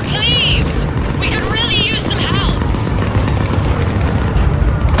 Commander, please! We could really use some help.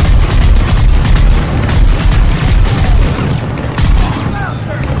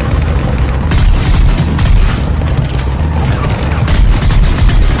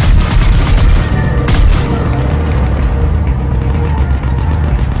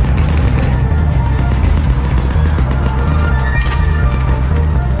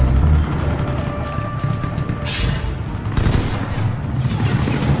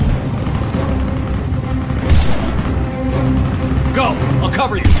 Go! I'll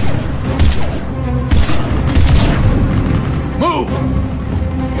cover you! Move!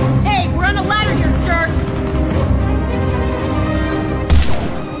 Hey, we're on a ladder here, jerks!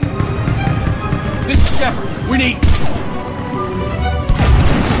 This is Shepard. We need...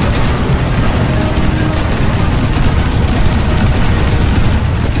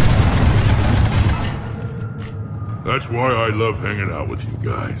 That's why I love hanging out with you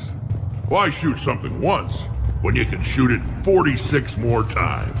guys. Why shoot something once when you can shoot it 46 more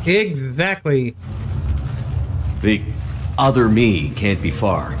times? Exactly. The other me can't be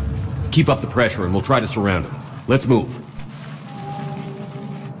far. Keep up the pressure and we'll try to surround him. Let's move.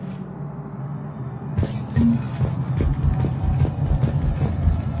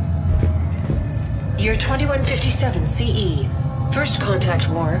 Year 2157 CE. First contact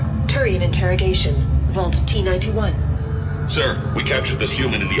war. Turian interrogation. Vault T91. Sir, we captured this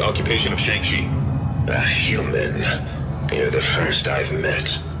human in the occupation of Shang-Chi. A human? You're the first I've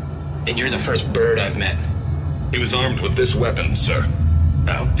met. And you're the first bird I've met. He was armed with this weapon, sir.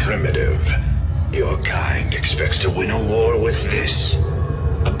 How primitive. Your kind expects to win a war with this.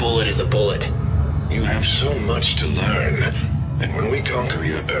 A bullet is a bullet. You have so much to learn, and when we conquer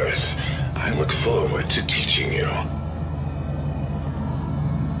your Earth, I look forward to teaching you.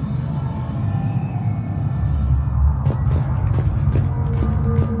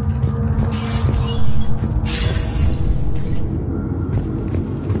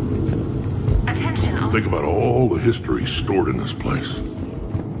 Think about all the history stored in this place.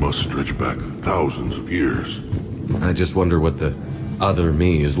 Must stretch back thousands of years. I just wonder what the other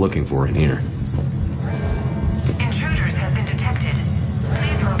me is looking for in here. Intruders have been detected.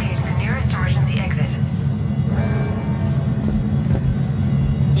 Please locate the nearest emergency exit.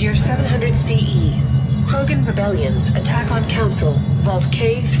 Year 700 CE. Krogan Rebellions attack on Council, Vault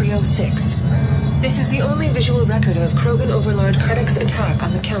K-306. This is the only visual record of Krogan Overlord Krennic's attack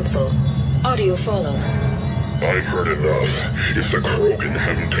on the Council. Audio follows. I've heard enough. If the Krogan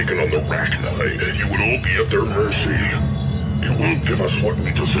hadn't taken on the Rachni, you would all be at their mercy. You won't give us what we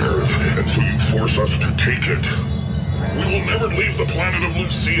deserve, and so you force us to take it. We will never leave the planet of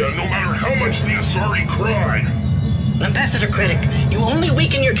Lucia, no matter how much the Asari cry. Ambassador Krennic, you only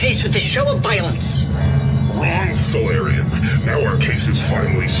weaken your case with this show of violence. Wrong, Solarian. Now our case is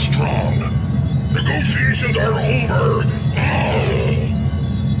finally strong. Negotiations are over. Oh.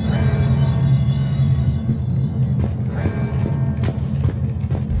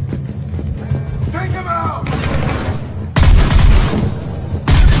 Take him out!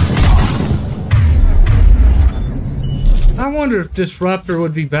 I wonder if Disruptor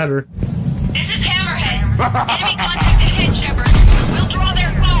would be better. This is Hammerhead. Enemy contact ahead, Shepard. We'll draw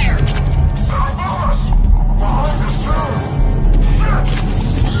their fire.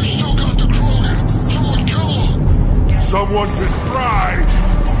 You still got the Krogan. Someone kill him. Someone can try.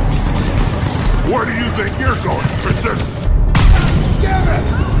 Where do you think you're going, Princess? Damn it!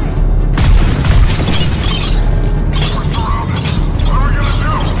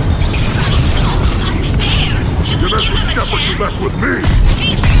 You mess with Shepard, you mess with me!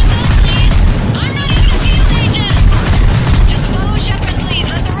 I'm not even a field agent! Just follow Shepard's lead,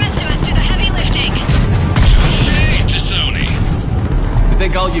 let the rest of us do the heavy lifting. Shade to Sony. You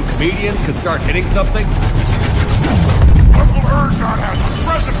think all you comedians could start hitting something? Uncle Ergon has a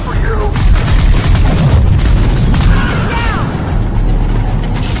present for you!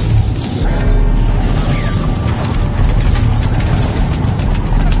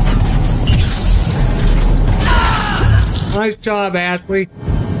 Nice job, Ashley. I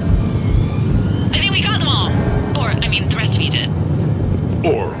think we got them all. Or, I mean, the rest of you did.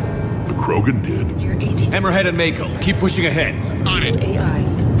 Or the Krogan did. Hammerhead and Mako, keep pushing ahead. On it.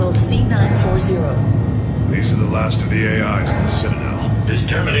 AIs, Vault C940. These are the last of the AIs in the Citadel. This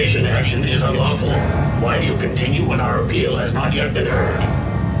termination action is unlawful. Why do you continue when our appeal has not yet been heard?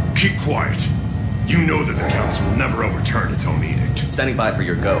 Keep quiet. You know that the Council will never overturn its own edict. Standing by for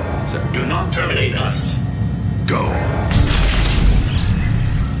your go, sir. Do not terminate us. Go.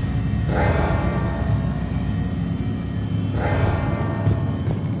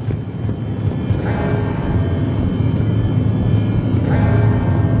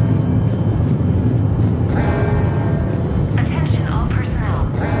 Attention all personnel.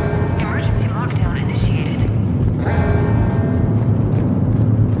 Emergency lockdown initiated.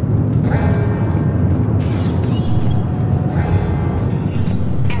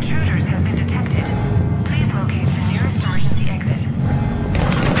 Intruders have been detected. Please locate the nearest emergency exit.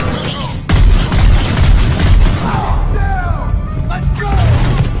 Let's go!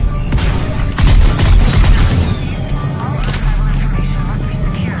 All archival information must be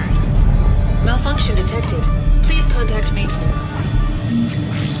secured. Malfunction detected. Please contact maintenance.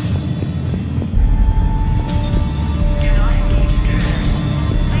 Do not engage intruders.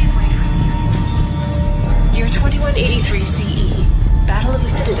 Please wait for me. Year 2183 CE. Battle of the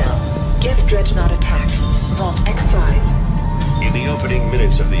Citadel. Geth Dreadnought attack. Vault X5. In the opening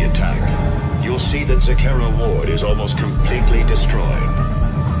minutes of the attack, you'll see that Zakera Ward is almost completely destroyed.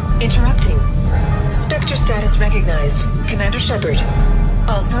 Interrupting. Spectre status recognized. Commander Shepard.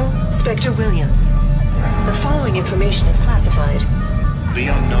 Also, Spectre Williams. The following information is classified. The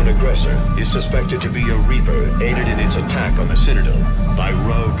unknown aggressor is suspected to be a Reaper aided in its attack on the Citadel by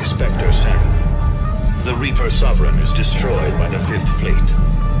rogue Spectre Saren. The Reaper Sovereign is destroyed by the 5th Fleet.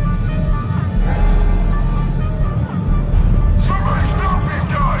 Somebody stop these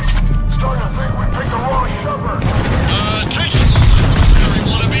guys! Starting to think we picked the wrong Shepard! Attention!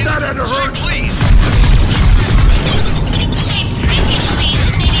 Everyone of That had to hurt! Please!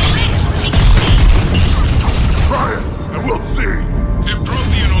 Try it, and we'll see! The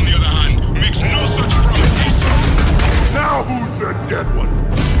Prothean, on the other hand, makes no such promises. Now who's the dead one?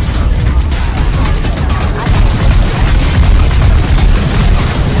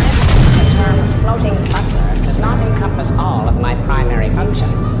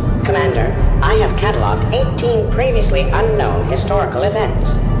 functions. Commander, I have cataloged 18 previously unknown historical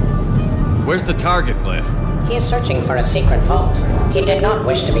events. Where's the target, Cliff? He is searching for a secret vault. He did not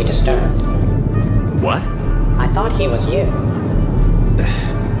wish to be disturbed. What? I thought he was you.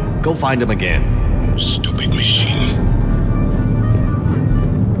 Go find him again. Stupid machine.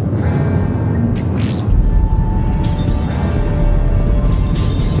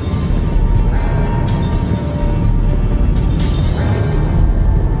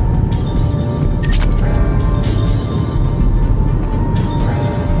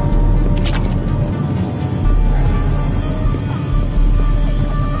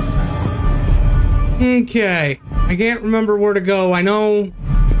 Okay, I can't remember where to go. I know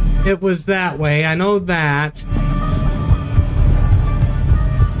it was that way. I know that.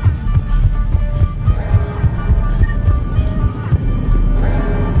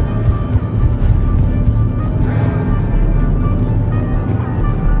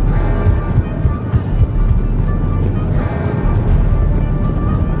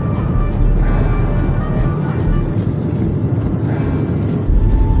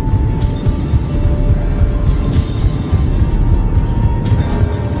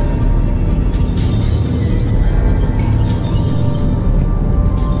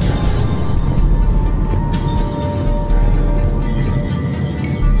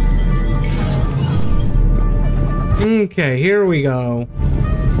 Okay, here we go.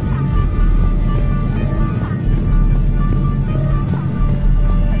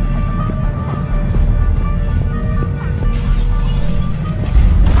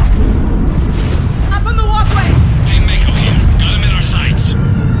 Up on the walkway! Team Mako here. Got him in our sights.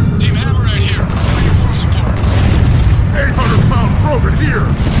 Team Hammer right here. Looking for support. 800-pound Krogan here!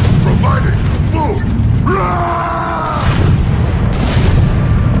 Providing move!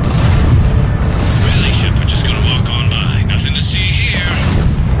 Really, ship, we're just gonna walk on by. Nothing to see here.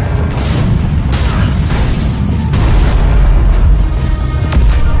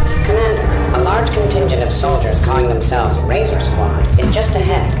 Commander, a large contingent of soldiers calling themselves Razor Squad is just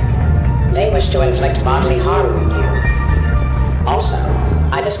ahead. They wish to inflict bodily harm on you. Also,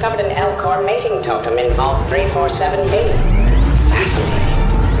 I discovered an L-Core mating totem in Vault 347B. Fascinating.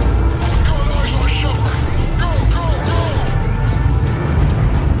 Eyes on Shepard. Go!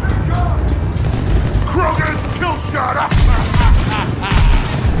 Krogan kill shot!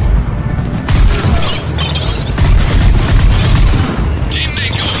 Team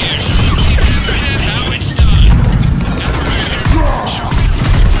Mako here. Keep Hammerhead how it's done. Hammerhead here.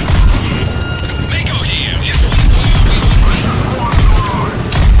 Mako here.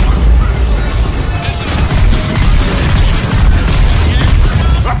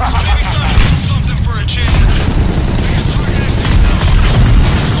 Maybe start doing something for a change. Biggest target I see.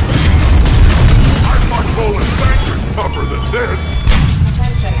 I thought Poland tanks are tougher than this!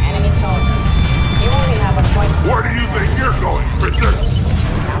 Attention, enemy soldiers. You only have a point. Where do you think you're going, Princess?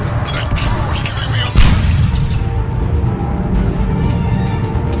 That drone's giving me a...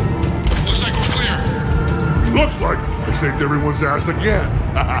 Looks like we're clear. Looks like I saved everyone's ass again.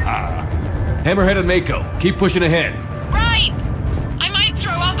 Hammerhead and Mako, keep pushing ahead. Right! I might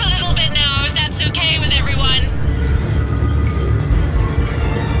throw up a little bit now, if that's okay with everyone.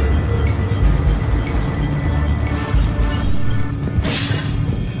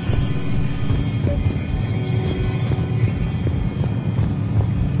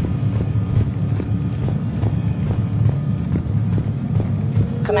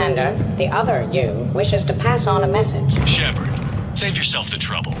 Commander, the other you wishes to pass on a message. Shepard, save yourself the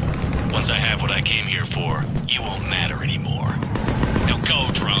trouble. Once I have what I came here for, you won't matter anymore. Now go,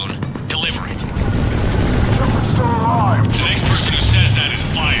 drone. Deliver it. The next person who says that is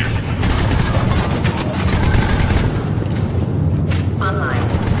fired. Online.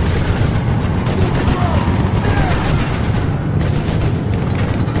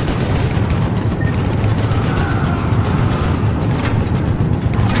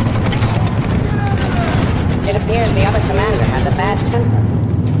 It appears the other commander has a bad temper.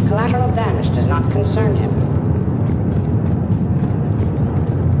 Collateral damage does not concern him.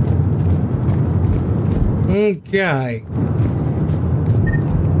 Okay.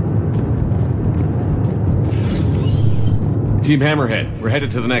 Team Hammerhead, we're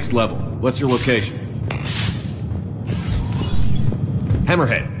headed to the next level. What's your location?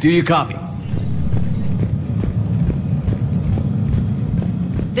 Hammerhead, do you copy?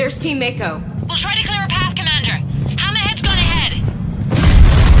 There's Team Mako. We'll try to clear a path, Commander. Hammerhead's gone ahead.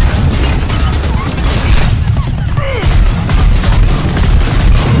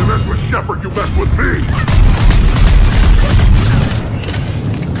 You mess with Shepard, you mess with me!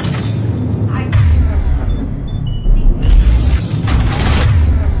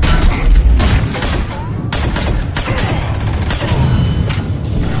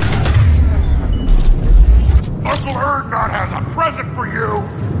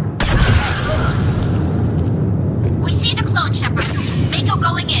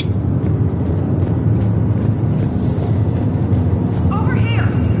 calling in. Over here!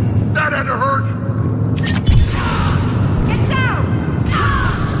 That had to hurt! Get down!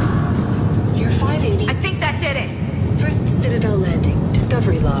 You're 580. I think that did it. First Citadel landing.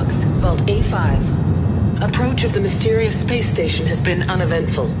 Discovery logs. Vault A5. Approach of the mysterious space station has been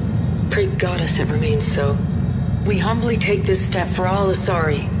uneventful. Pray Goddess it remains so. We humbly take this step for all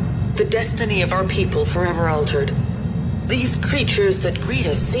Asari. The destiny of our people forever altered. These creatures that greet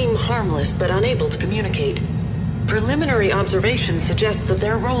us seem harmless but unable to communicate. Preliminary observations suggest that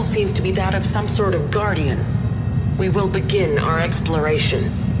their role seems to be that of some sort of guardian. We will begin our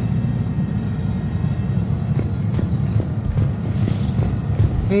exploration.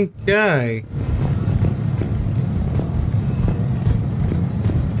 Okay.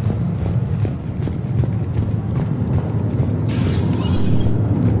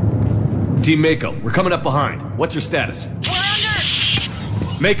 Team Mako, we're coming up behind. What's your status? We're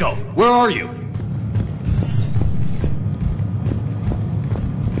under! Mako, where are you?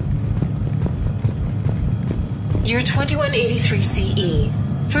 Year 2183 CE.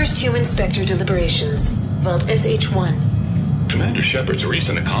 First Human Spectre deliberations. Vault SH1. Commander Shepard's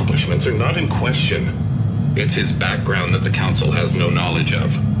recent accomplishments are not in question. It's his background that the Council has no knowledge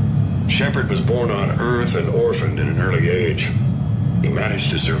of. Shepard was born on Earth and orphaned at an early age. He managed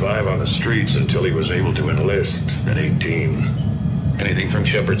to survive on the streets until he was able to enlist at 18. Anything from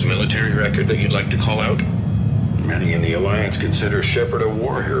Shepard's military record that you'd like to call out? Many in the Alliance consider Shepard a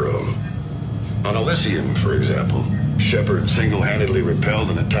war hero. On Elysium, for example, Shepard single-handedly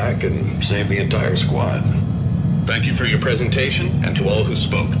repelled an attack and saved the entire squad. Thank you for your presentation, and to all who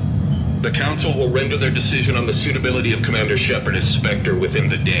spoke. The Council will render their decision on the suitability of Commander Shepard as Spectre within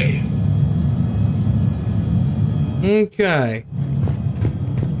the day. Okay.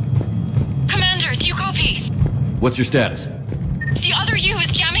 Commander, do you copy? What's your status? The other U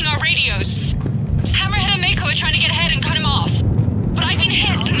is jamming our radios. Hammerhead and Mako are trying to get ahead and cut him off. But I've been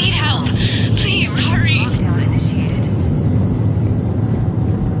hit and need help. Please, hurry.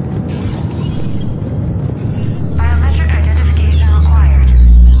 Biometric identification required.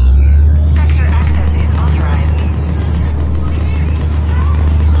 Spectre access is authorized.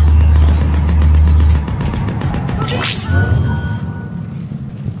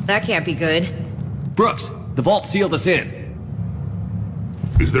 That can't be good. Brooks, the vault sealed us in.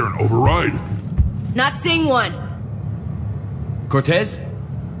 Is there an override? Not seeing one. Cortez?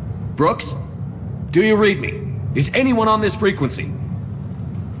 Brooks? Do you read me? Is anyone on this frequency?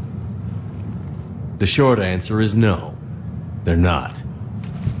 The short answer is no. They're not.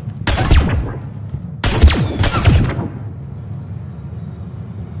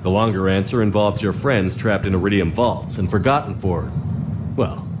 The longer answer involves your friends trapped in Iridium vaults and forgotten for,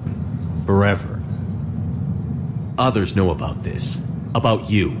 well, forever. Others know about this. About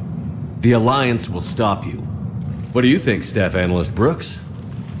you. The Alliance will stop you. What do you think, Staff Analyst Brooks?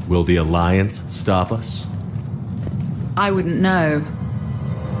 Will the Alliance stop us? I wouldn't know.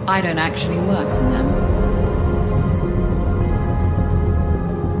 I don't actually work for them.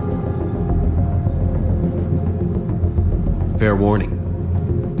 Fair warning.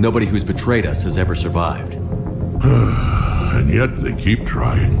 Nobody who's betrayed us has ever survived. And yet they keep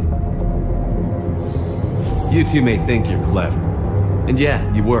trying. You two may think you're clever. And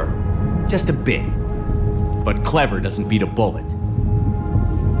yeah, you were. Just a bit. But clever doesn't beat a bullet.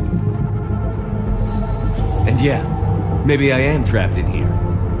 And yeah, maybe I am trapped in here.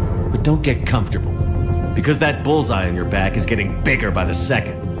 But don't get comfortable. Because that bullseye on your back is getting bigger by the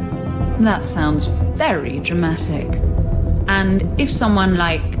second. That sounds very dramatic. And if someone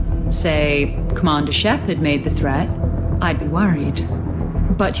like, say, Commander Shepard made the threat, I'd be worried.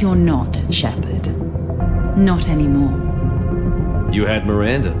 But you're not Shepard. Not anymore. You had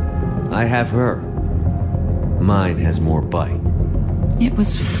Miranda. I have her. Mine has more bite. It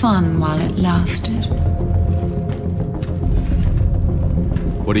was fun while it lasted.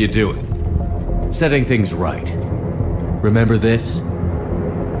 What are you doing? Setting things right. Remember this?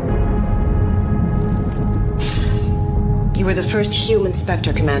 You were the first human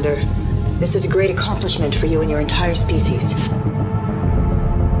Spectre, Commander. This is a great accomplishment for you and your entire species.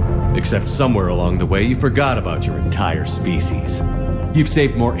 Except somewhere along the way you forgot about your entire species. You've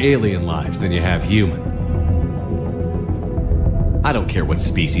saved more alien lives than you have human. I don't care what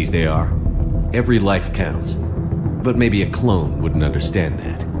species they are. Every life counts. But maybe a clone wouldn't understand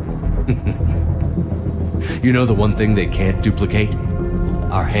that. You know the one thing they can't duplicate?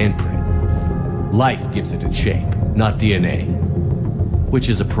 Our handprint. Life gives it its shape, not DNA. Which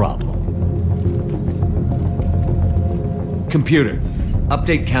is a problem. Computer,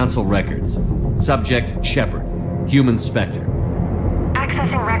 update Council records. Subject, Shepard. Human Spectre.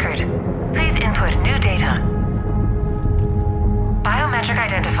 Accessing record. Please input new data. Biometric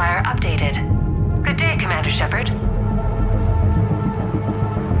identifier updated. Good day, Commander Shepard.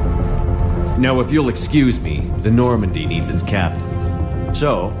 Now, if you'll excuse me, the Normandy needs its captain.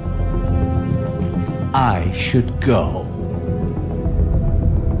 So, I should go.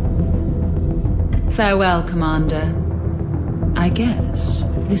 Farewell, Commander. I guess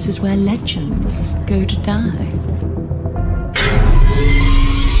this is where legends go to die.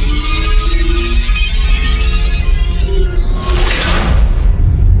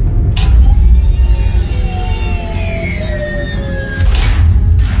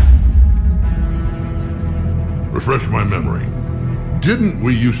 Refresh my memory. Didn't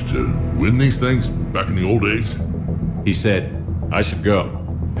we used to win these things back in the old days? He said, I should go.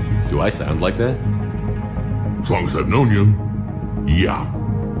 Do I sound like that? As long as I've known you, yeah.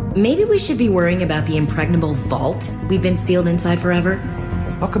 Maybe we should be worrying about the impregnable vault we've been sealed inside forever?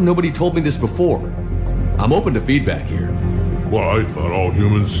 How come nobody told me this before? I'm open to feedback here. Well, I thought all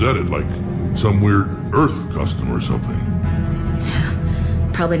humans said it, like some weird Earth custom or something.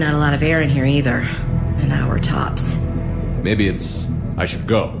 Probably not a lot of air in here either. An hour tops. Maybe it's, I should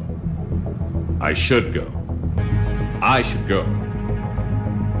go. I should go. I should go.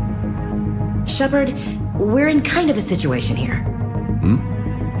 Shepard, we're in kind of a situation here.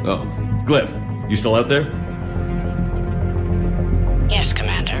 Oh, Glyph, you still out there? Yes,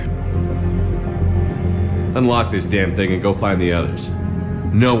 Commander. Unlock this damn thing and go find the others.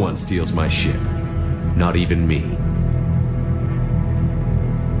 No one steals my ship. Not even me.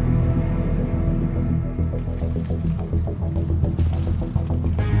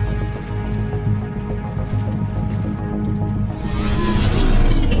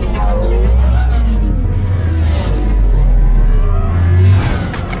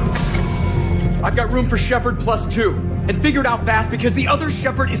 I've got room for Shepard +2, and figured out fast because the other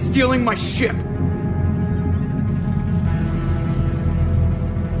Shepard is stealing my ship.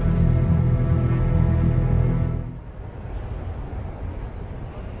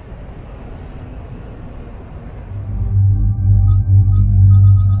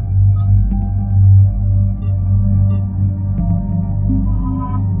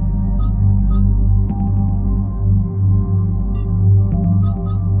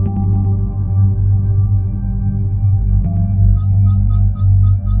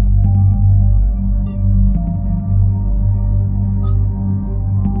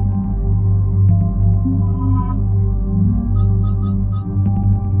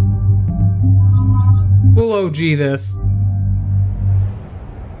 We'll OG this.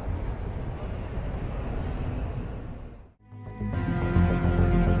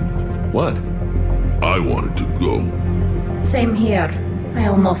 What? I wanted to go. Same here. I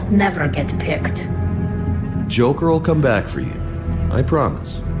almost never get picked. Joker will come back for you. I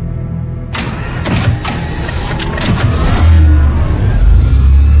promise.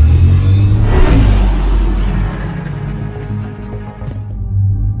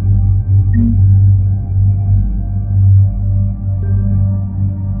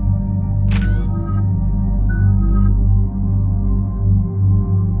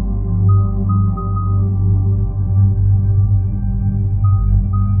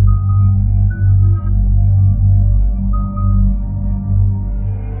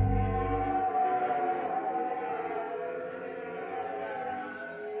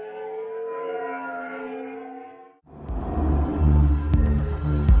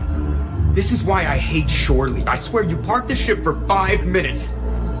 This is why I hate shore leave. I swear you parked the ship for 5 minutes.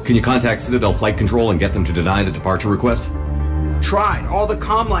 Can you contact Citadel Flight Control and get them to deny the departure request? Tried. All the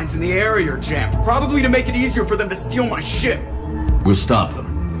comm lines in the area are jammed. Probably to make it easier for them to steal my ship. We'll stop them.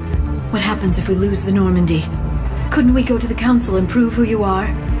 What happens if we lose the Normandy? Couldn't we go to the Council and prove who you are?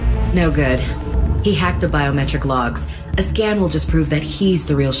 No good. He hacked the biometric logs. A scan will just prove that he's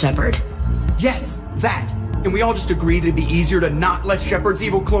the real Shepard. Yes, that. And we all just agreed it'd be easier to not let Shepard's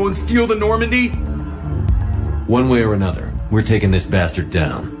evil clone steal the Normandy? One way or another, we're taking this bastard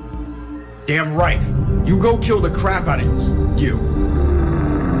down. Damn right. You go kill the crap out of you.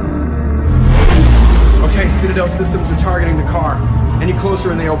 Okay, Citadel systems are targeting the car. Any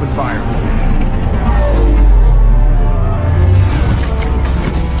closer and they open fire.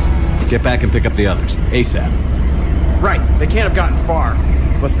 Get back and pick up the others, ASAP. Right, they can't have gotten far.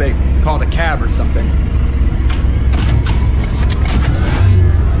 Unless they called a cab or something.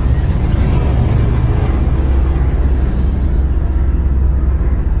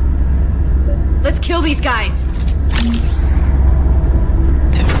 Let's kill these guys!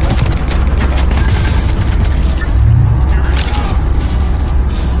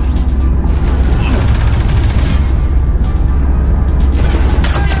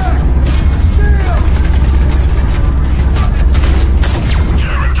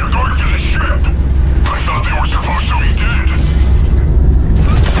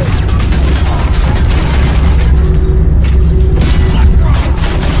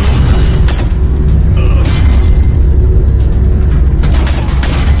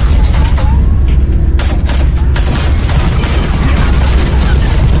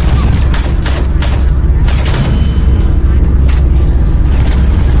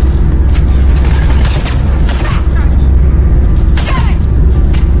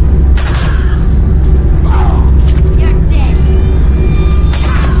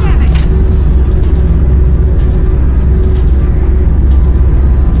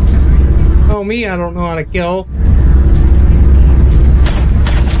 tell me I don't know how to kill.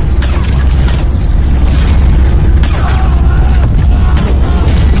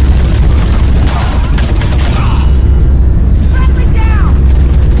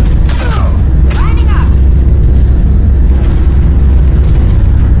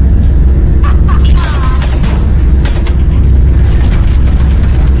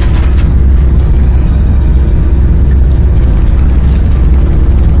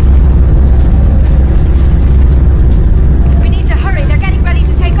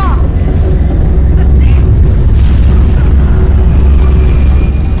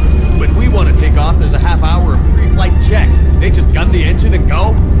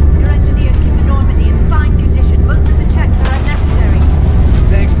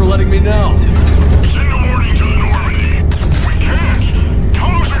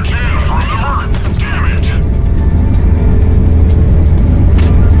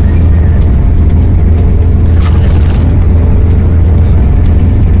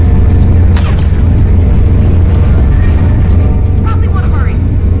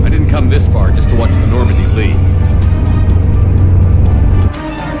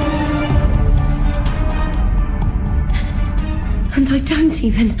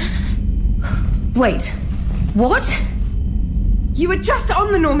 Wait, what? You were just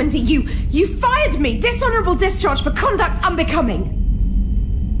on the Normandy. You fired me. Dishonorable discharge for conduct unbecoming.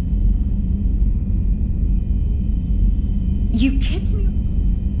 You kicked me.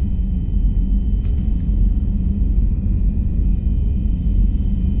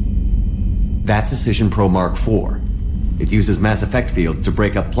 That's Incision Pro Mark IV. It uses mass effect fields to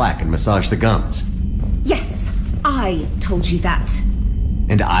break up plaque and massage the gums. Yes, I told you that.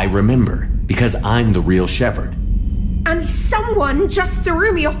 And I remember, because I'm the real Shepard. And someone just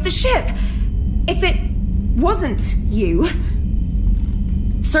threw me off the ship. If it wasn't you...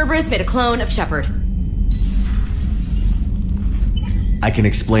 Cerberus made a clone of Shepard. I can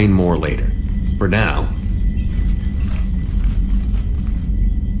explain more later. For now...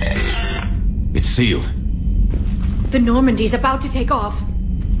 It's sealed. The Normandy's about to take off.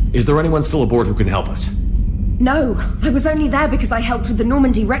 Is there anyone still aboard who can help us? No, I was only there because I helped with the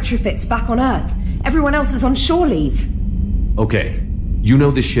Normandy retrofits back on Earth. Everyone else is on shore leave. Okay. You know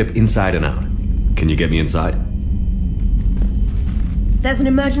this ship inside and out. Can you get me inside? There's an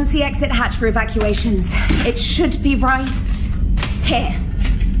emergency exit hatch for evacuations. It should be right here.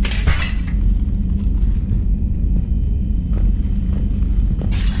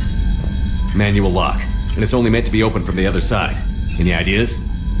 Manual lock. And it's only meant to be opened from the other side. Any ideas?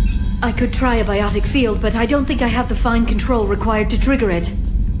 I could try a biotic field, but I don't think I have the fine control required to trigger it.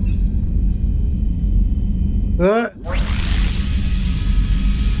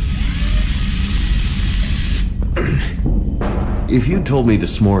 If you told me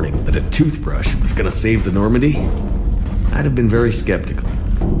this morning that a toothbrush was gonna save the Normandy, I'd have been very skeptical.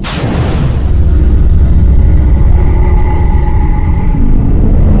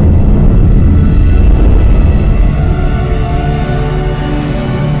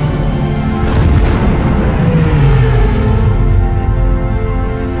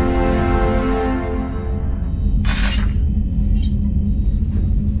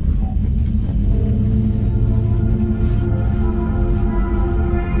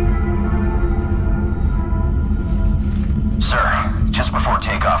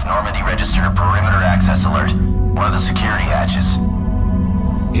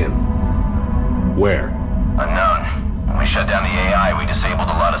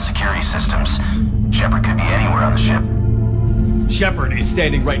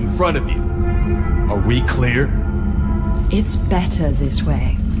 Standing right in front of you. Are we clear? It's better this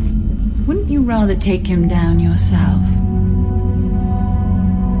way. Wouldn't you rather take him down yourself?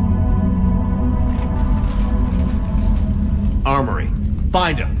 Armory.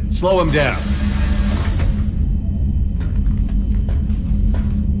 Find him. Slow him down.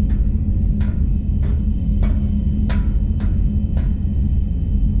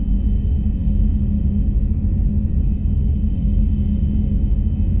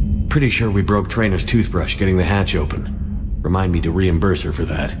 Pretty sure we broke Trainer's toothbrush getting the hatch open. Remind me to reimburse her for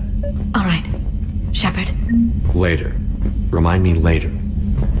that. All right. Shepard. Later. Remind me later.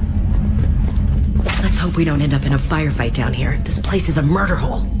 Let's hope we don't end up in a firefight down here. This place is a murder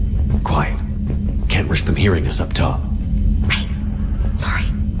hole. Quiet. Can't risk them hearing us up top. Right. Sorry.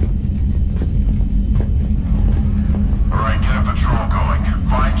 All right, get a patrol going.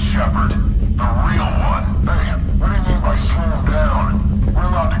 Find Shepard. The real one. Hey, what do you mean by slow him down? We're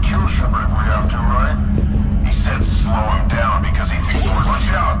allowed to kill Shepard if we have to, right? He said slow him down because he thinks we're...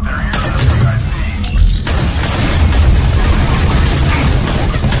 Watch out, they're here. That's what I see.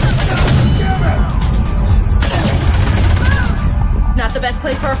 the best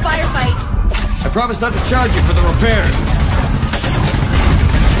place for a firefight. I promise not to charge you for the repairs.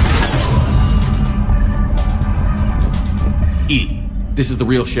 Edie, this is the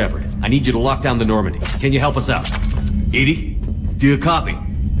real Shepard. I need you to lock down the Normandy. Can you help us out? Edie, do you copy?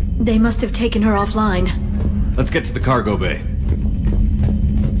 They must have taken her offline. Let's get to the cargo bay.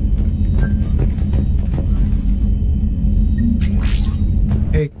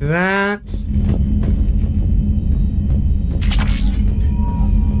 Take that.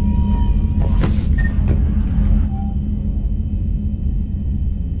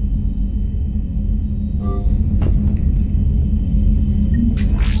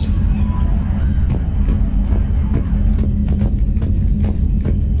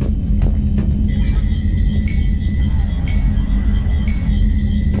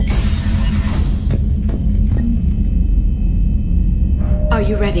 Are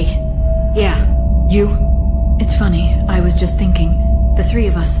you ready? Yeah. You? It's funny, I was just thinking. The three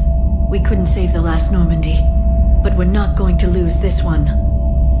of us, we couldn't save the last Normandy. But we're not going to lose this one.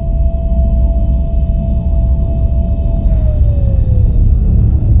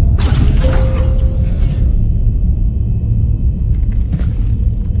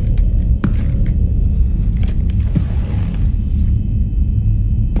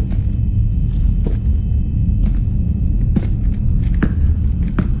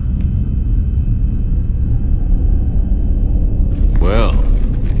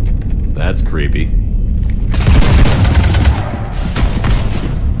 That's creepy.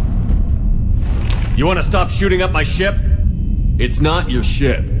 You want to stop shooting up my ship? It's not your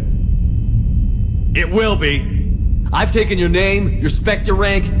ship. It will be. I've taken your name, your Spectre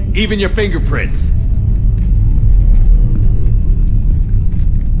rank, even your fingerprints.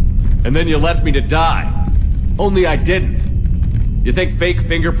 And then you left me to die. Only I didn't. You think fake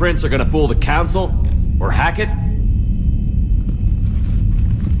fingerprints are gonna fool the Council? Or hack it?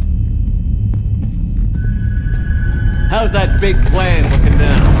 How's that big plan looking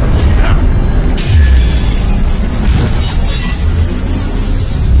now?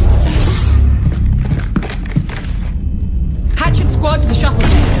 Hatchet squad to the shuttle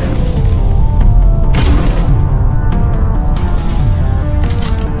bay.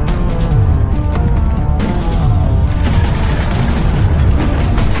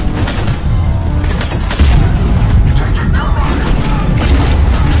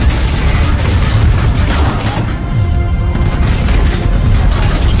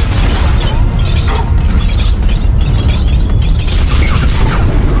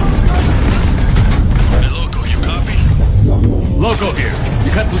 Loco here. You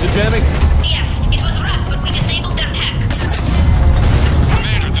cut through the jamming? Yes, it was rough, but we disabled their tech.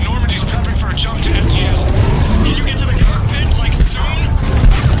 Commander, the Normandy's prepping for a jump to FTL. Can you get to the cockpit, like, soon?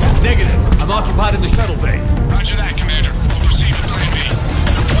 Negative. I'm occupied in the shuttle bay. Roger that, Commander. We'll proceed with Plan B.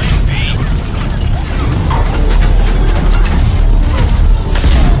 Plan B?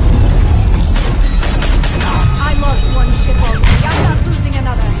 I lost one ship already. I'm not losing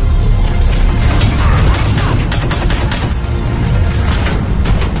another.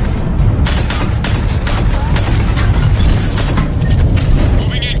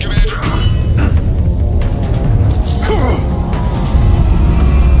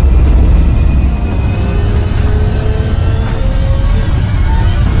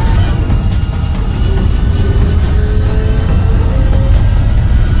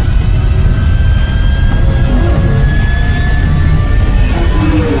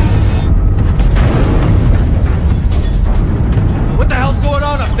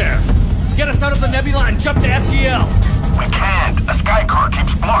 Jump to FTL! We can't. A sky car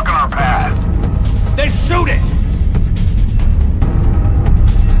keeps blocking our path. Then shoot it!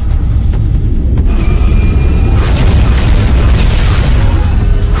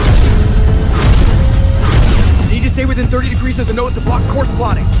 Need to stay within 30 degrees of the nose to block course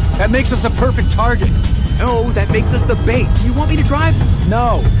plotting. That makes us a perfect target. No, that makes us the bait. Do you want me to drive?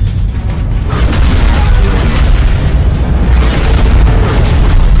 No.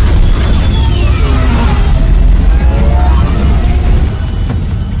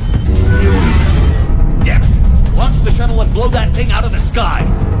 The shuttle and blow that thing out of the sky.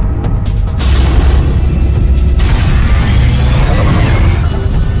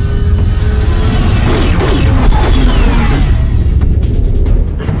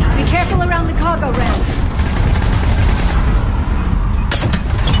 Be careful around the cargo ramp.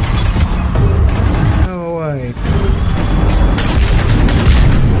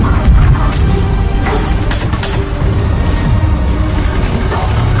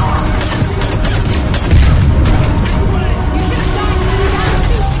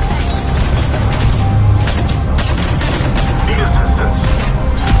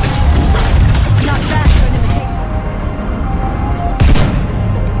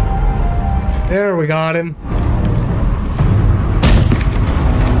 we got him.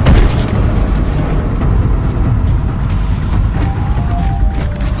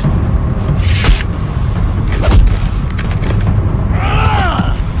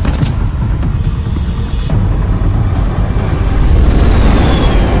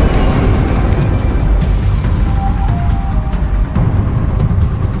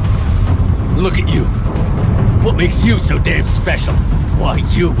 Look at you. What makes you so damn special? Why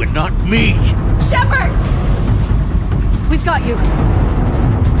you and not me? Shepard! We've got you.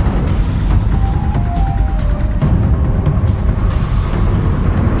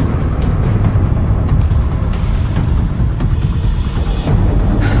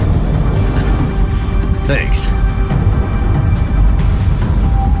 Thanks.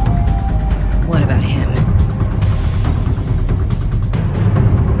 What about him?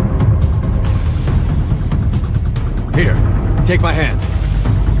 Here, take my hand.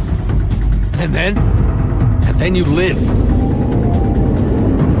 And then you live.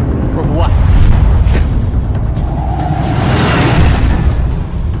 For what?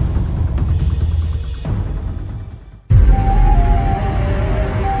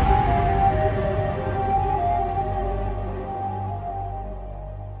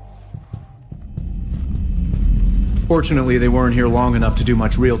 Fortunately, they weren't here long enough to do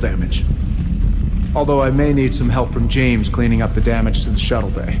much real damage. Although I may need some help from James cleaning up the damage to the shuttle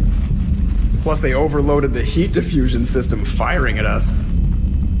bay. Plus, they overloaded the heat diffusion system, firing at us.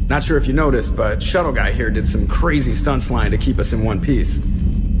 Not sure if you noticed, but Shuttle Guy here did some crazy stunt flying to keep us in one piece.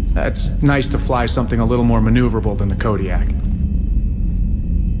 That's nice to fly something a little more maneuverable than the Kodiak.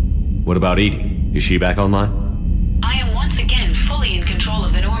 What about Edie? Is she back online? I am once again fully in control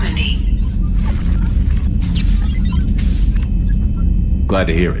of the Normandy. Glad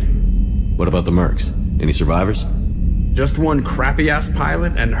to hear it. What about the mercs? Any survivors? Just one crappy-ass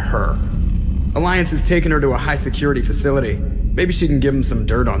pilot and her. Alliance has taken her to a high-security facility. Maybe she can give him some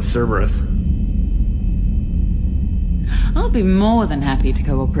dirt on Cerberus. I'll be more than happy to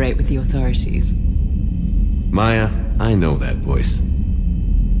cooperate with the authorities. Maya, I know that voice.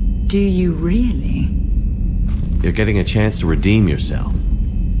 Do you really? You're getting a chance to redeem yourself.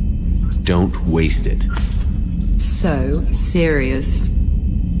 Don't waste it. So serious.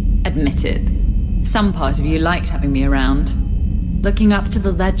 Admitted. Some part of you liked having me around. Looking up to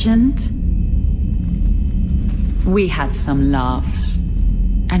the legend? We had some laughs.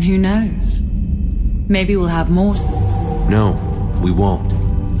 And who knows? Maybe we'll have more. No, we won't.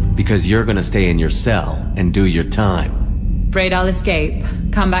 Because you're gonna stay in your cell and do your time. Afraid I'll escape,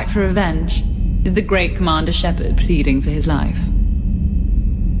 come back for revenge? Is the great Commander Shepard pleading for his life?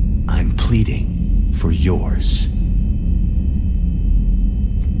 I'm pleading for yours.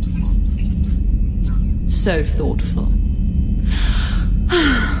 So thoughtful.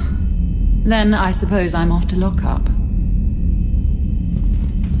 Then I suppose I'm off to lock up.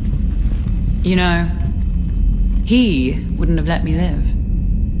 You know, he wouldn't have let me live.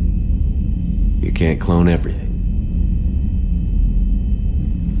 You can't clone everything.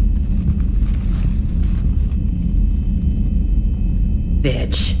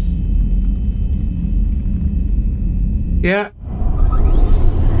 Bitch. Yeah.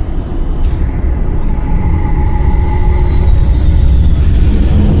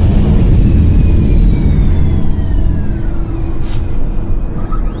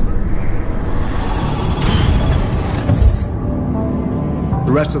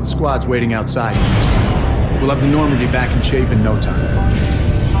 The rest of the squad's waiting outside. We'll have the Normandy back in shape in no time.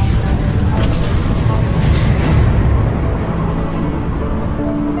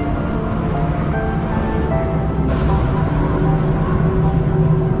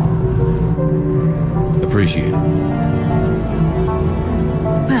 Appreciate it.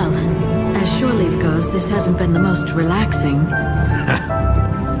 Well, as shore leave goes, this hasn't been the most relaxing.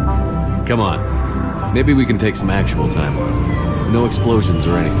 Come on. Maybe we can take some actual time off. No explosions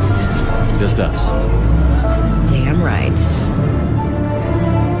or anything. Just us. Damn right.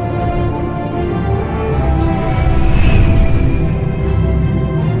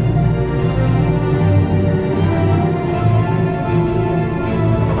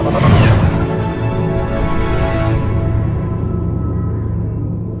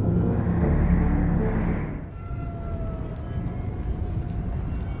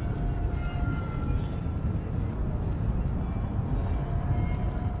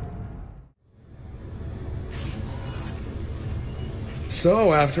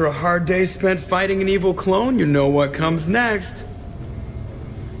 So, after a hard day spent fighting an evil clone, you know what comes next.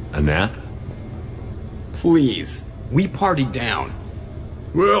 A nap? Please. We partied down.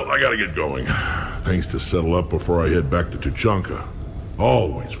 Well, I gotta get going. Things to settle up before I head back to Tuchanka.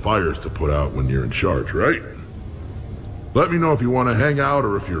 Always fires to put out when you're in charge, right? Let me know if you want to hang out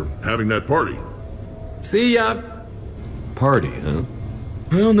or if you're having that party. See ya. Party, huh?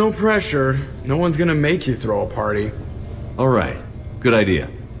 Well, no pressure. No one's gonna make you throw a party. All right. Good idea.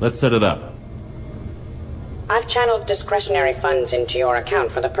 Let's set it up. I've channeled discretionary funds into your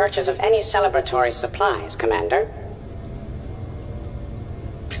account for the purchase of any celebratory supplies, Commander.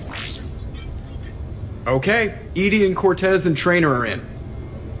 Okay, Edie and Cortez and Trainer are in.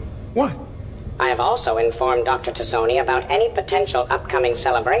 What? I have also informed Dr. Tassoni about any potential upcoming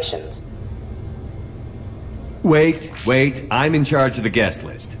celebrations. Wait. I'm in charge of the guest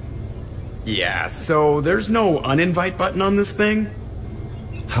list. Yeah, so there's no uninvite button on this thing?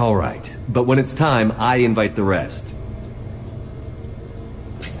 All right. But when it's time, I invite the rest.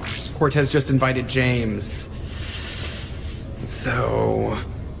 Cortez just invited James. So...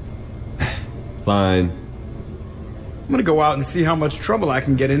 Fine. I'm gonna go out and see how much trouble I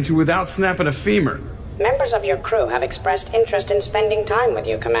can get into without snapping a femur. Members of your crew have expressed interest in spending time with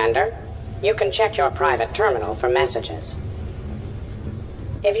you, Commander. You can check your private terminal for messages.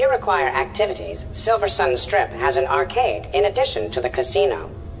 If you require activities, Silver Sun Strip has an arcade in addition to the casino.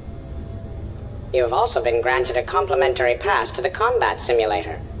 You have also been granted a complimentary pass to the combat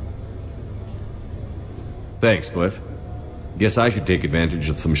simulator. Thanks, Cliff. Guess I should take advantage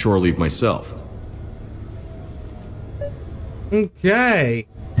of some shore leave myself. Okay.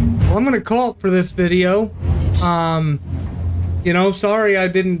 Well, I'm gonna call it for this video. You know, sorry I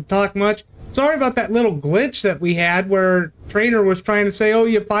didn't talk much. Sorry about that little glitch that we had where Trainer was trying to say, oh,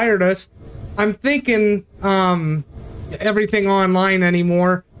 you fired us. I'm thinking, everything online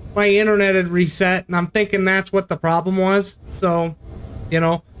anymore. My internet had reset, and I'm thinking that's what the problem was. So, you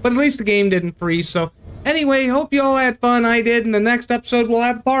know, but at least the game didn't freeze. So, anyway, hope you all had fun. I did. In the next episode, we'll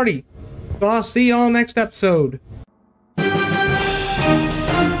have a party. So I'll see y'all next episode.